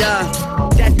anybody done.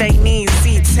 That they need,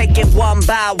 see, take it one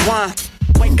by one.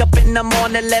 Wake up in the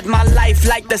morning, live my life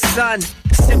like the sun.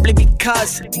 Simply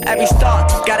because every start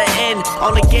got an end.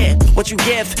 Only get what you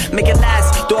give, make it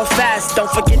last, do it fast, don't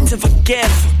forget to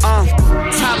forgive.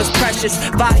 Time is precious,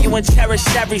 value and cherish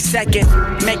every second.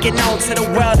 Make it known to the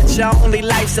world that your only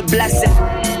life's a blessing.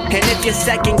 And if you're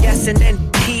second guessing, then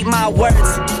heed my words.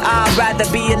 I'd rather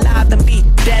be alive than be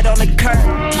dead on the curb.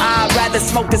 I'd rather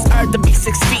smoke this earth than be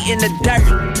 6 feet in the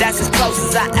dirt. That's as close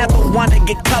as I ever wanna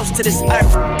get close to this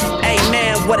earth.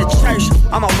 Amen, what a church,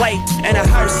 on my way in a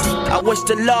hearse. I wish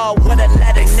the Lord would've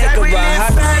let a nigga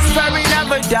rehearse. Fast, but we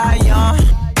never die young.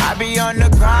 I be on the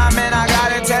grind, man, I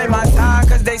gotta take my time.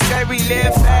 Cause they say we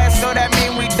live fast, so that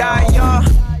mean we die young.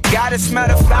 Gotta smell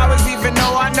the flowers, even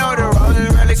though I know the roses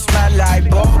really smell like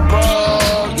Bobo,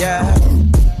 yeah.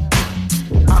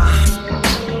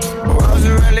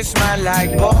 Roses really smell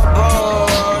like Bobo,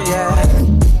 yeah.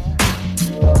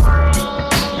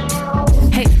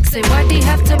 Hey, say why they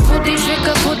have to pull the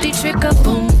trigger,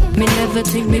 boom. Me never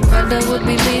think me brother would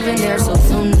be leaving there so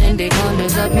soon. In the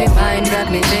corners of me mind, got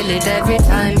me feel it every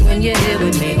time when you're here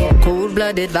with me.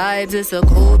 Cold-blooded vibes, it's a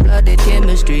cold-blooded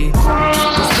chemistry.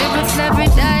 The spirits never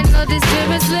die, no, the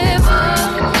spirits live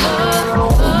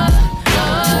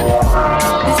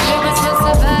The spirits will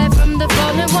survive from the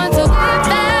fallen ones who live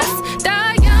fast,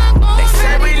 die young. They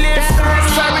say we live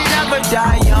fast, but we never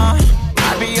die young.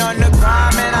 I be on the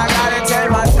grind, man, I gotta take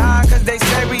my time. Cause they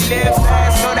say we live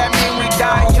fast, so that mean we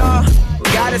die young.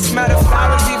 Gotta smell the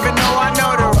flowers, even though I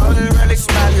know the roses really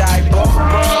smell like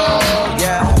Bobo,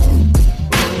 yeah.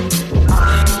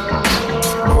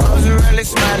 Roses really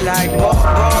smell like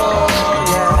Bobo,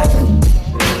 yeah.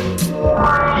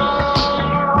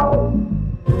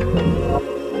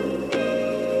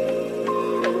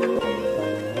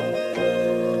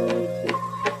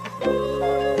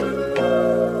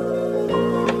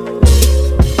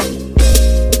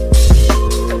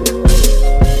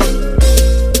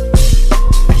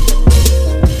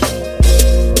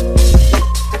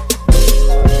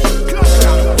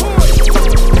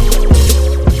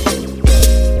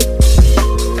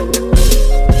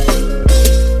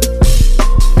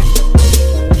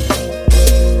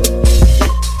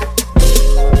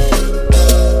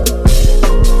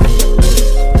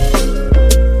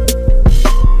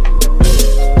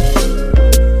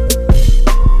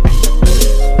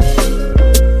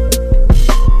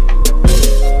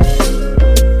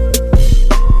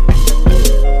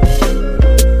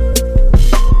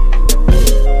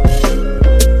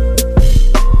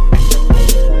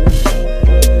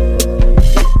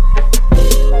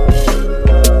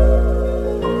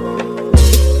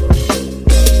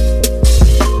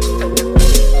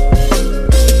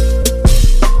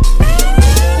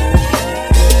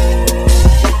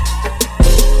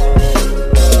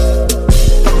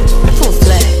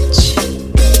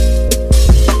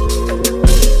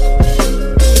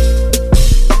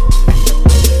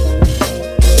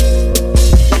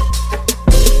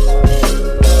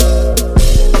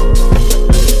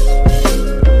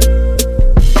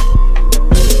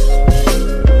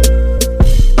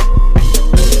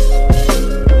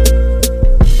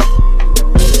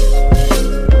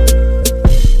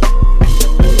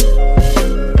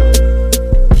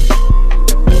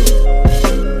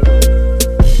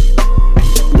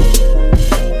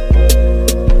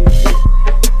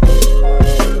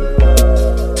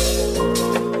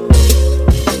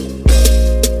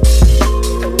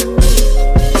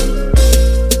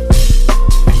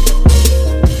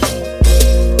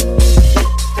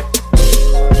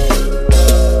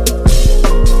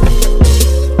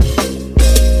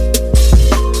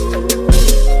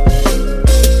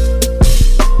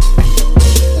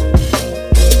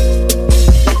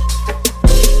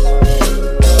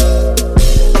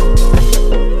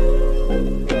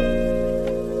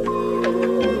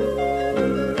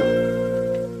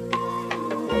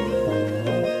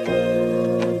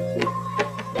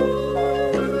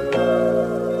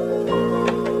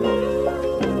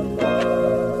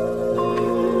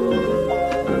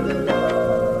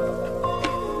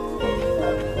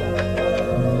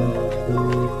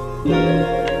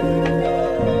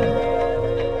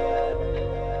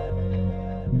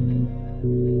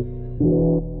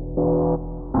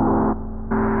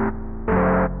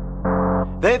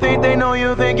 know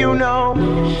you think you know.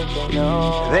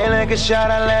 They lick a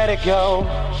shot, I let it go.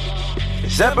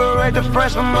 Separate the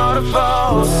friends from all the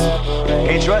foes.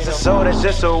 Can't trust a soul, that's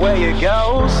just the way it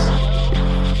goes.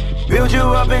 Build you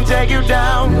up and take you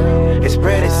down. It's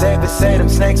pretty safe to say them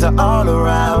snakes are all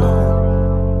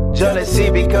around. Jealousy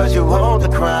because you hold the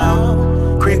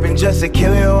crown. Creeping just to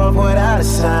kill you off without a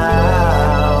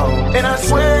sound. And I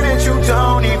swear that you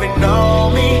don't even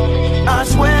know me. I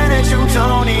swear that you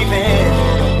don't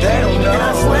even. They don't know. And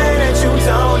I swear that you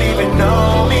don't even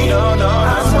know me. No, no.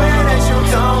 I swear that you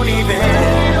don't even.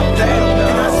 They don't know.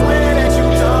 And I swear that you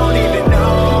don't even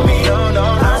know me. No, no.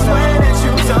 I swear that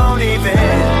you don't even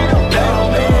know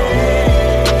me.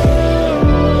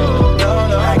 No,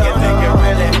 no. Like you think you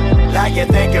really. Like you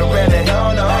think you really. No,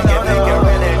 no. Like you think you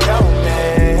really know me.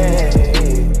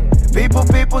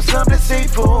 People, some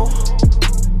deceitful.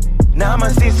 Now my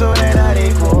see so they're not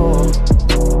equal.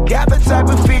 Got the type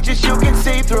of features you can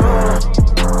see through.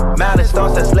 Malice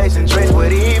thoughts that's laced and traced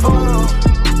with evil.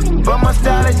 But my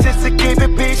style is just to keep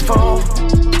it peaceful.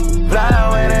 Fly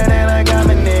away and I got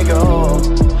my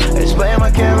nigga. Explain my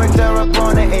character up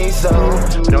on the easel.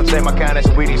 But don't say my kind of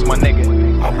sweeties, my nigga.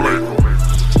 I'm legal.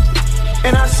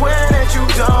 And I swear that you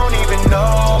don't even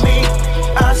know me.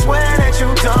 I swear that you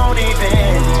don't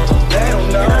even. They don't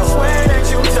know. And I swear that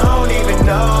you don't even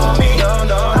know me. No,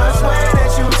 no. I swear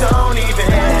that you don't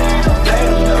even. They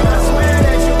don't know. I swear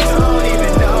that you don't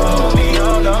even know me.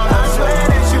 No, no. I swear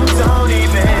that you don't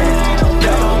even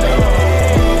know me.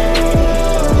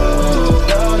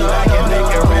 No, no. Like you think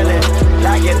you really.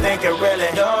 Like you think you really.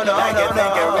 No, no. Like you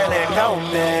think you really know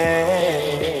me.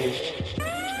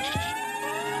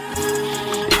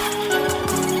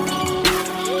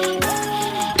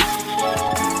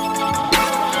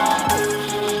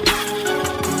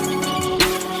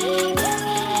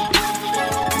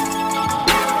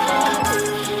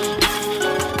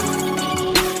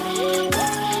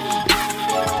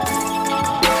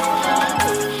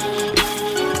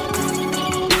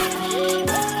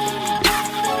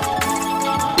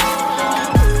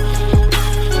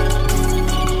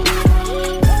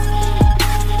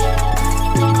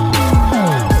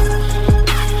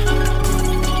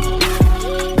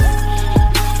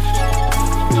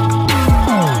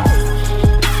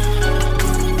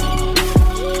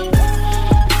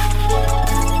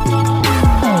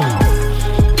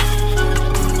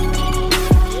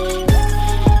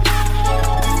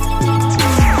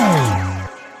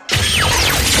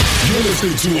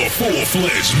 To a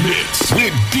full-fledged mix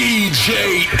with DJ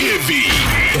Ivy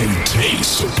and Tay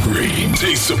Supreme.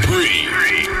 Tay Supreme.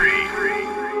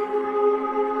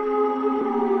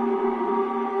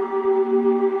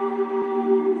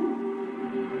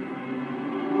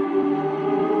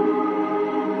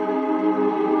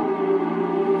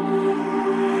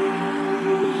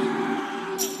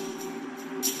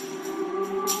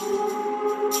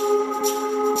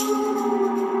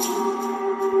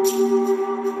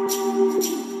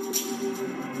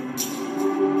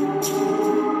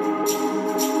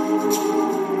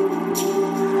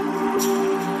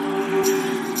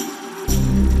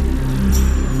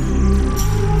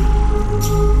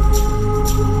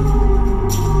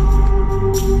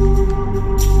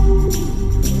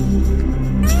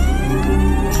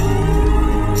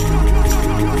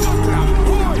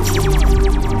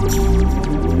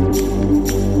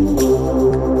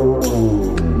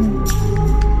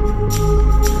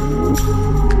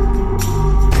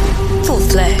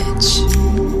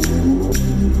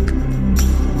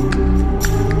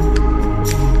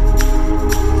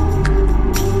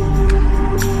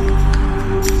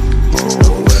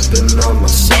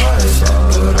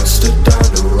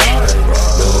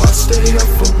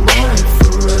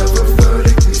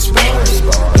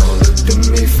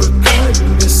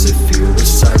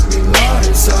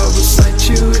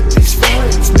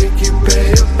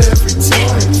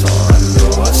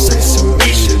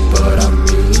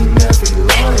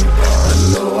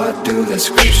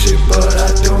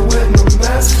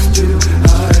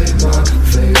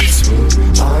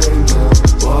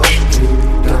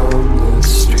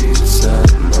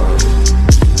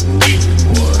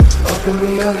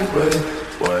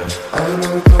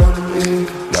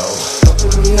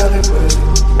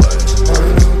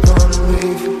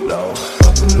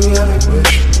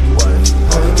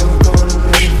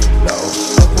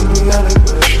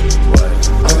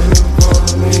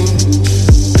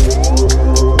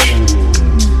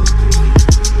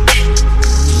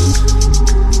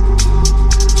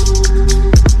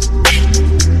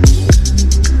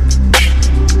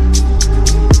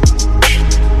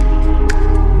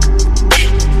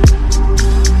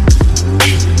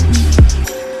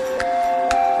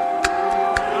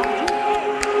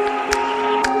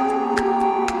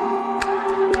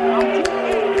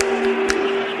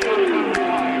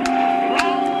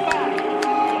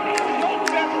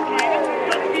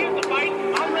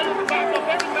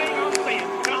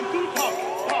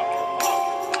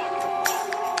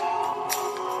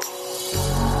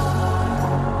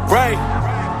 Rain,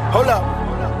 hold up,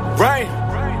 Rain,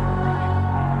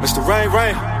 Mr. Rain,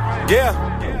 yeah.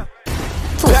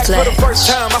 Back for the first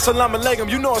time, assalamu alaikum.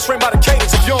 You know it's rain by the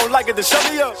cadence. If you don't like it, then shut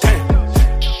me up.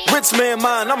 Rich man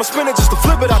mind, I'ma spin it just to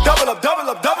flip it. I double up.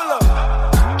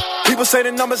 People say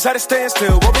the numbers had to stand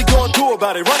still. What we gonna do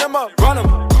about it? Run them up.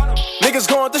 Niggas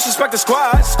gon' disrespect the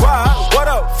squad. What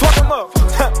up? Fuck them up.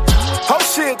 Oh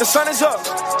shit, the sun is up.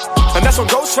 And that's on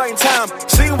ghostwriting time.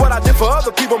 Seeing what I did for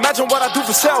other people, imagine what I do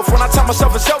for self. When I tell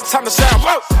myself it's self, time to sound.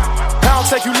 I don't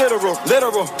take you literal,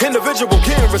 individual,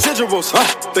 getting residuals.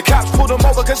 The cops pulled him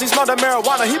over cause he smelled the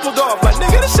marijuana. He pulled off like,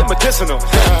 nigga, this shit medicinal.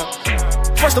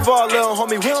 First of all, little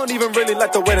homie, we don't even really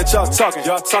like the way that y'all talking.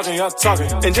 Y'all talking.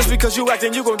 And just because you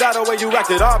acting, you gon' die the way you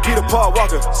acted. Peter Paul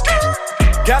Walker.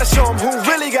 Gotta show them who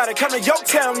really got it. Come to your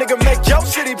town, nigga, make your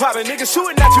city poppin'. Nigga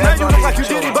shooting at you, now you look like you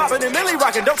Diddy boppin' and Millie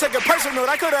rockin'. Don't take it personal,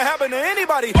 that could've happened to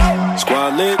anybody.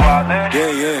 Squad lit,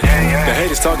 yeah. The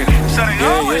haters talking,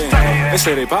 yeah. They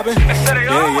say they poppin',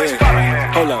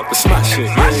 yeah. Hold up, it's my shit,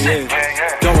 yeah.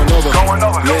 Going over,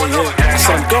 yeah.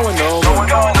 Something going over,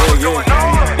 yeah.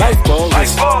 Life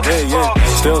bogus, yeah.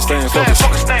 Still staying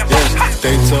focused, yeah.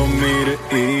 They told me to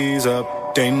ease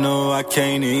up, they know I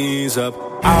can't ease up.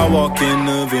 I walk in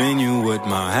the venue with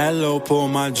my hello, pull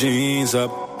my jeans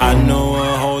up. I know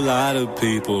a whole lot of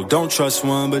people, don't trust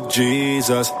one but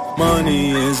Jesus. Money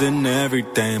isn't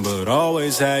everything, but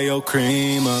always have your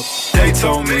cream up. They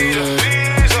told me to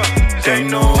ease up, they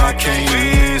know I can't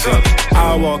ease up.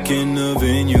 I walk in the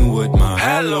venue with my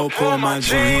hello, pull my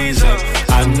jeans up.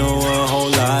 I know a whole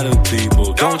lot of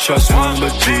people, don't trust one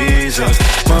but Jesus.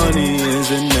 Money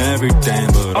isn't everything,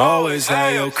 but always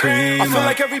have your cream up. I feel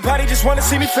like everybody just wanna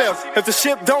see me fail. If the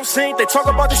ship don't sink, they talk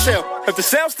about the sail. If the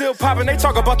sail's still popping, they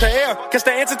talk about the air. Guess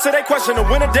the answer to their question, to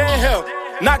win a day in hell.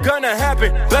 Not gonna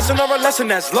happen, blessing or a lesson,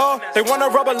 that's law. They wanna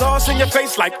rub a loss in your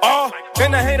face like, oh.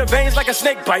 In the hater veins like a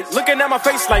snake bite. Looking at my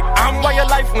face like, I'm why your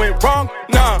life went wrong.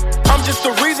 Nah, I'm just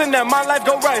the reason that my life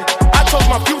go right. I chose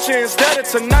my future instead of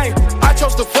tonight. I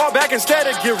chose to fall back instead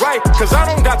of get right. Cause I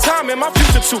don't got time and my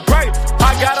future too bright.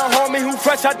 I got a homie who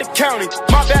fresh out the county.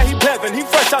 My bad, he Bevan, he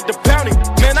fresh out the bounty.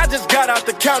 Man, I just got out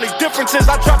the county. Difference is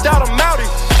I dropped out of Mountie.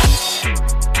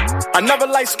 I never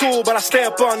liked school, but I stay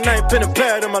up all night, pin a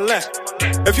pad in my lap.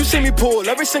 If you see me pull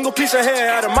every single piece of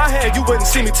hair out of my head, you wouldn't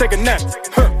see me take a nap.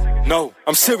 No,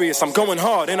 I'm serious, I'm going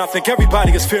hard, and I think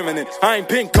everybody is fearing it. I ain't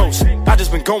been ghost, I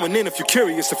just been going in. If you're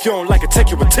curious, if you don't like it, take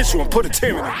your tissue and put a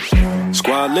tear in it.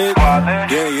 Squad lit,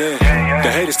 yeah.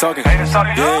 The haters talking,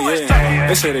 yeah.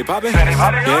 They say they poppin',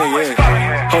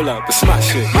 yeah. Hold up, it's my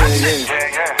shit,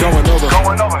 yeah. Going over,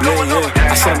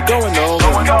 yeah. I said I'm going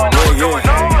over,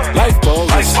 yeah. Life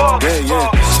bogus,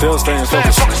 yeah. Still staying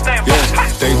focused, yeah.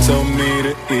 They told me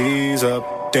to ease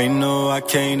up, they know I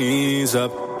can't ease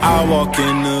up. I walk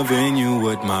in the venue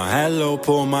with my hello,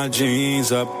 pull my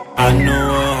jeans up. I know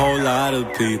a whole lot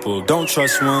of people, don't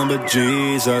trust one but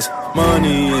Jesus.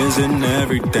 Money isn't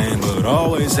everything, but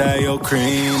always have your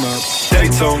cream up. They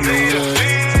told me to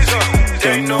ease up,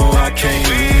 they know I can't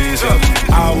ease up.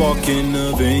 I walk in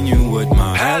the venue with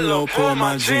my hello, pull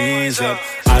my jeans up.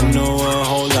 I know a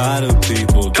whole lot of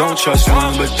people, don't trust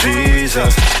one but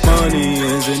Jesus. Money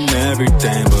isn't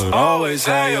everything, but always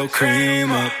have your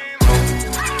cream up.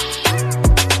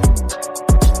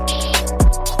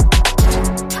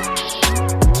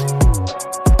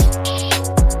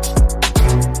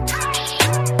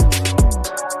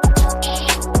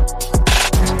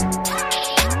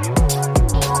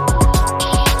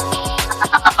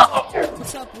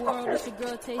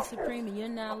 Taste Supreme, and you're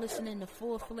now listening to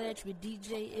Full Fledged with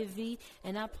DJ Ivy,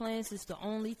 and our plans is to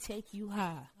only take you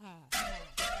high.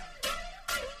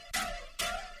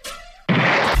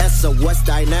 West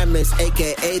Dynamics,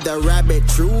 aka the Rabbit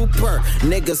Trooper.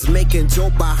 Niggas making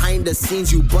joke behind the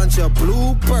scenes, you bunch of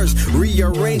bloopers.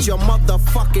 Rearrange your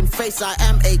motherfucking face, I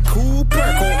am a Cooper.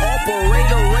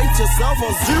 Cooperator, rate yourself a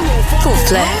 0 fucking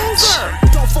loser.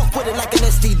 Don't fuck with it like an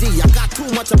STD. I got too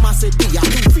much of my CD. I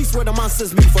do feast where the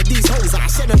monsters be for these hoes. I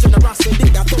shed a generosity.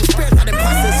 I throw spares at them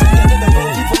passes. I did the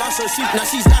road, people lost her sheep. Now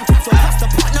she's damn tough, so pass the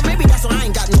partner. Maybe that's why I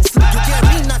ain't got no sleep. You get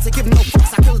me not to give no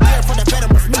fucks. I kill deer for the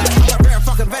venomous meat. The rare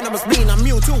fucking venomous mean. I'm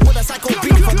Mewtwo with a psycho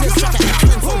beat for this sucker.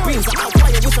 Excellent beams. I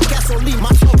outfire with some gasoline.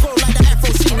 My smoke go like the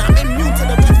FOC. I'm immune to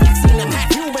the best vaccine. I'm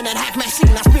half human and half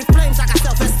machine. I spit flames like I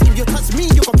self-esteem. You touch me,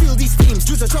 you can feel these steams.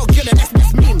 Use a choke, you're the next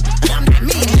best meme. And I'm not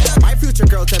mean. My future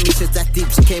girl tell me shit's that deep.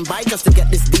 She came by just to get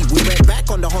this deep. We went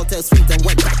back on the hotel suite and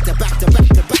went back to back to back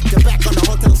to back to back on the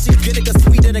hotel sheet. Getting a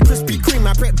sweeter than Krispy Kreme.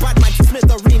 I prep bad Mikey Smith,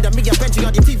 the ring. Me and Benji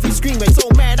on the TV screen. We're so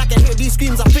mad I can hear these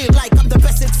screams. I feel like I'm the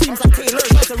best it seems. Like Taylor,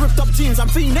 like a ripped up jeans. I'm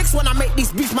Phoenix when I make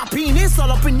these beats. My penis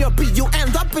all up in your beat. You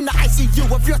end up in the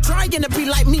ICU if you're trying to be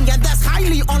like me, and that's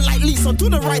highly unlikely. So do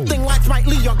the right thing like Mike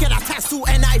Lee or get attached to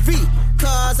NIV.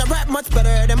 Cause I rap much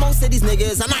better than most of these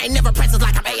niggas, and I ain't never practiced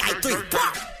like I'm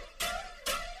AI3.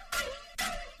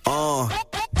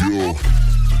 Yo.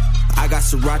 I got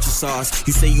sriracha sauce.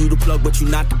 You say you the plug, but you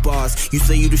not the boss. You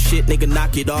say you the shit, nigga,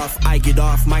 knock it off. I get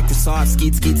off, Microsoft,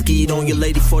 skeet on your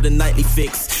lady for the nightly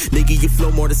fix. Nigga, your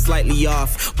flow more than slightly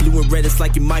off. Blue and red, it's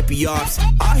like you might be off.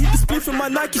 I hit the split from my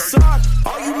Nike sock.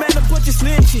 All you man, a bunch of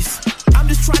snitches. I'm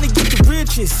just trying to get the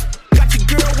riches. Got your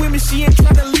girl with me, she ain't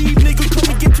trying to leave. Nigga,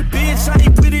 come and get your bitch. I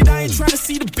ain't with it, I ain't trying to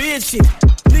see the bitch shit.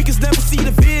 Niggas never see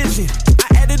the vision.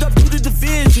 I added up to the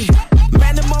division.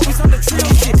 Man, them always on the trail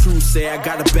shit. True say I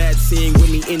got a bad thing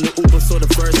with me in the Uber, so the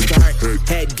first start.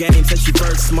 Had game, said she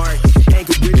bird smart. Can't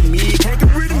get rid of me,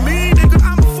 nigga.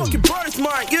 I'm a fucking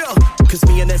birthmark, yeah. Cause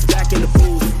me and that's back in the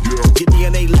booth. Get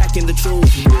DNA lacking the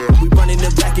truth. We running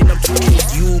and racking up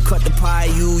tools. You cut the pie,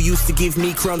 you used to give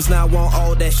me crumbs, now I want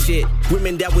all that shit.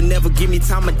 Women that would never give me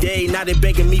time of day, now they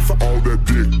begging me for all that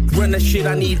dick. Run that shit,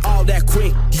 I need all that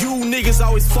quick. You niggas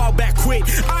always fall back quick.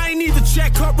 I ain't need to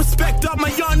check up, respect up. My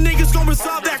young niggas gon'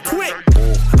 resolve that quick.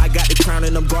 I got the crown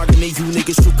and I'm guarding it. You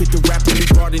niggas shook at the rap and me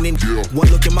gardening. One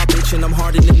look at my bitch and I'm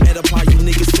hardening. Met up all you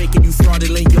niggas faking, you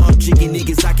throttling. Young jiggy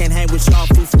niggas, I can't hang with y'all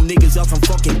fool niggas else, I'm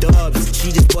fucking dubs.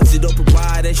 She just busted up a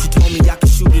ride and she told me I could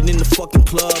shoot it in the fucking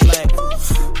club like.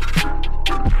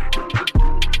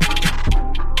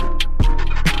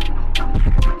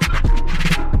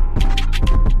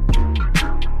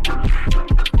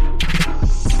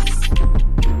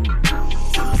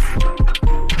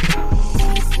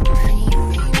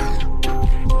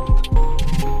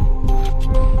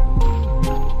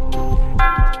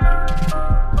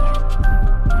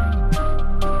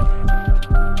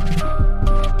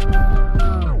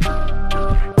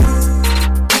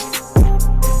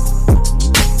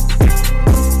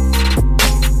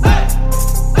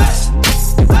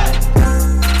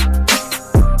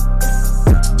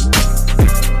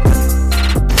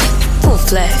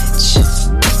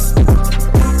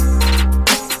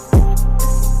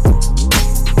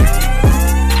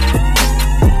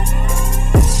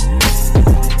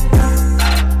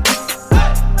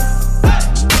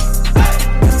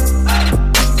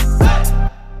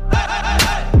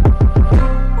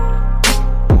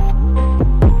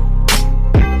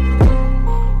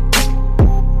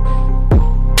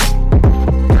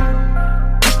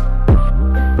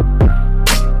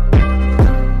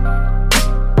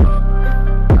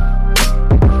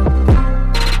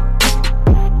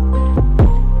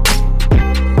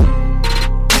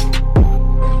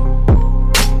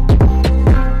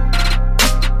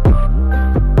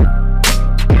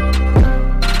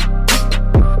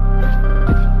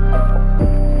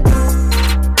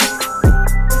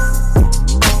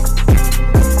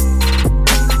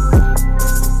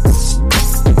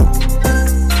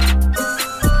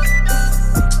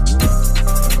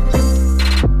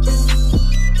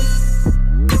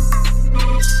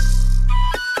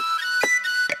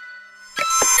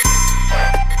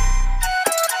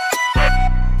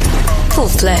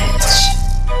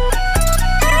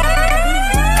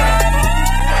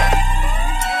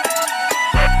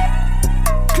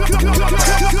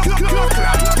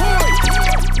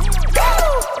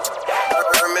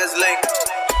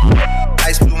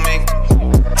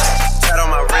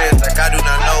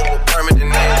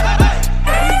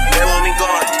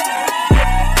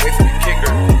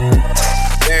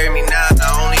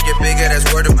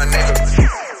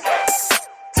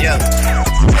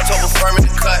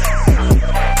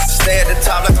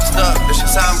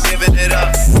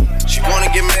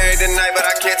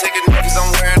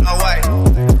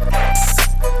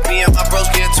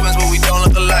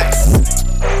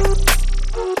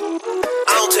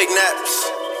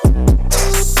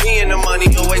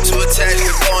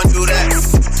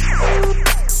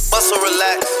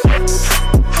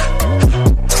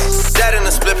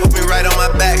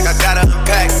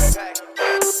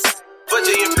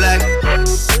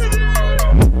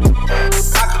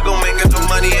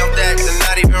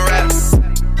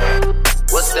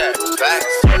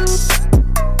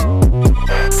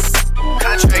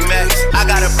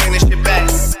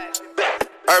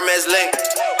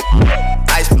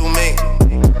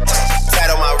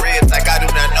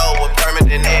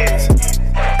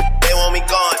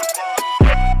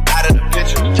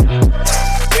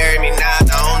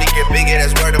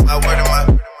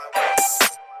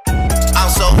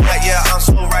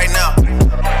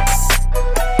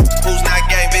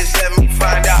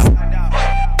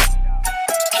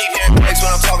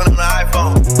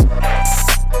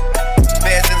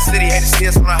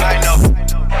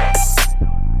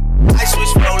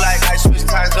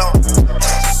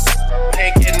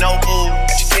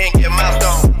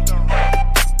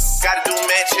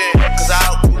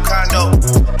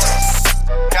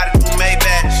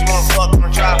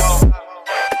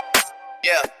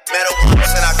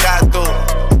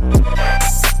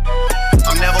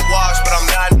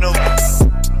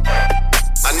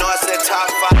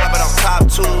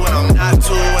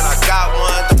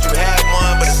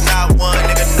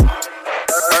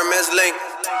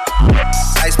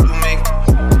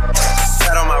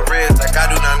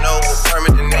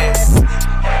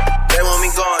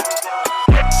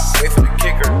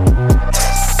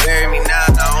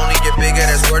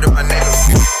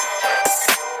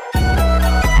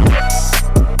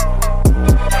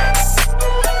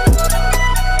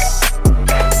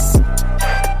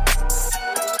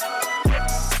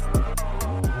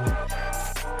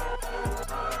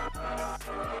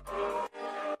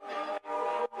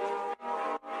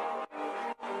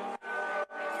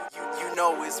 You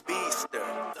know it's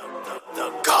Beaster,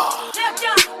 the God.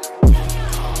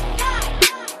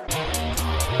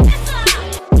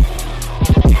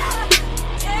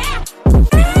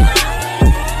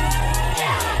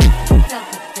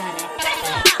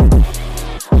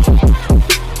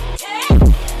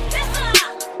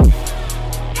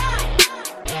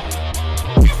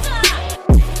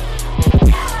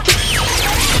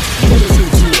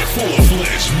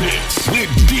 With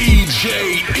DJ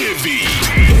Ivy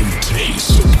and Tay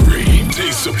Supreme.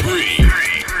 Tay Supreme.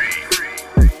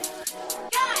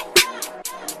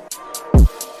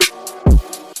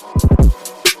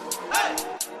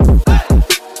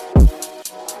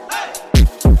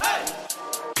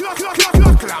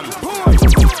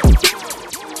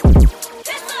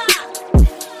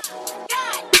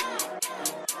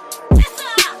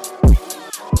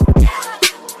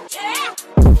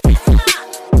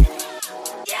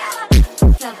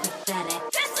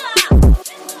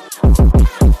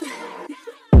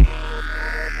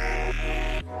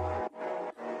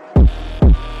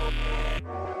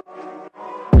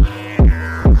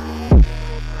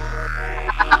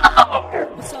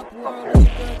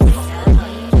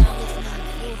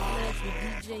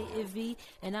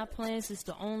 And our plans is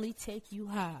to only take you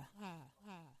high.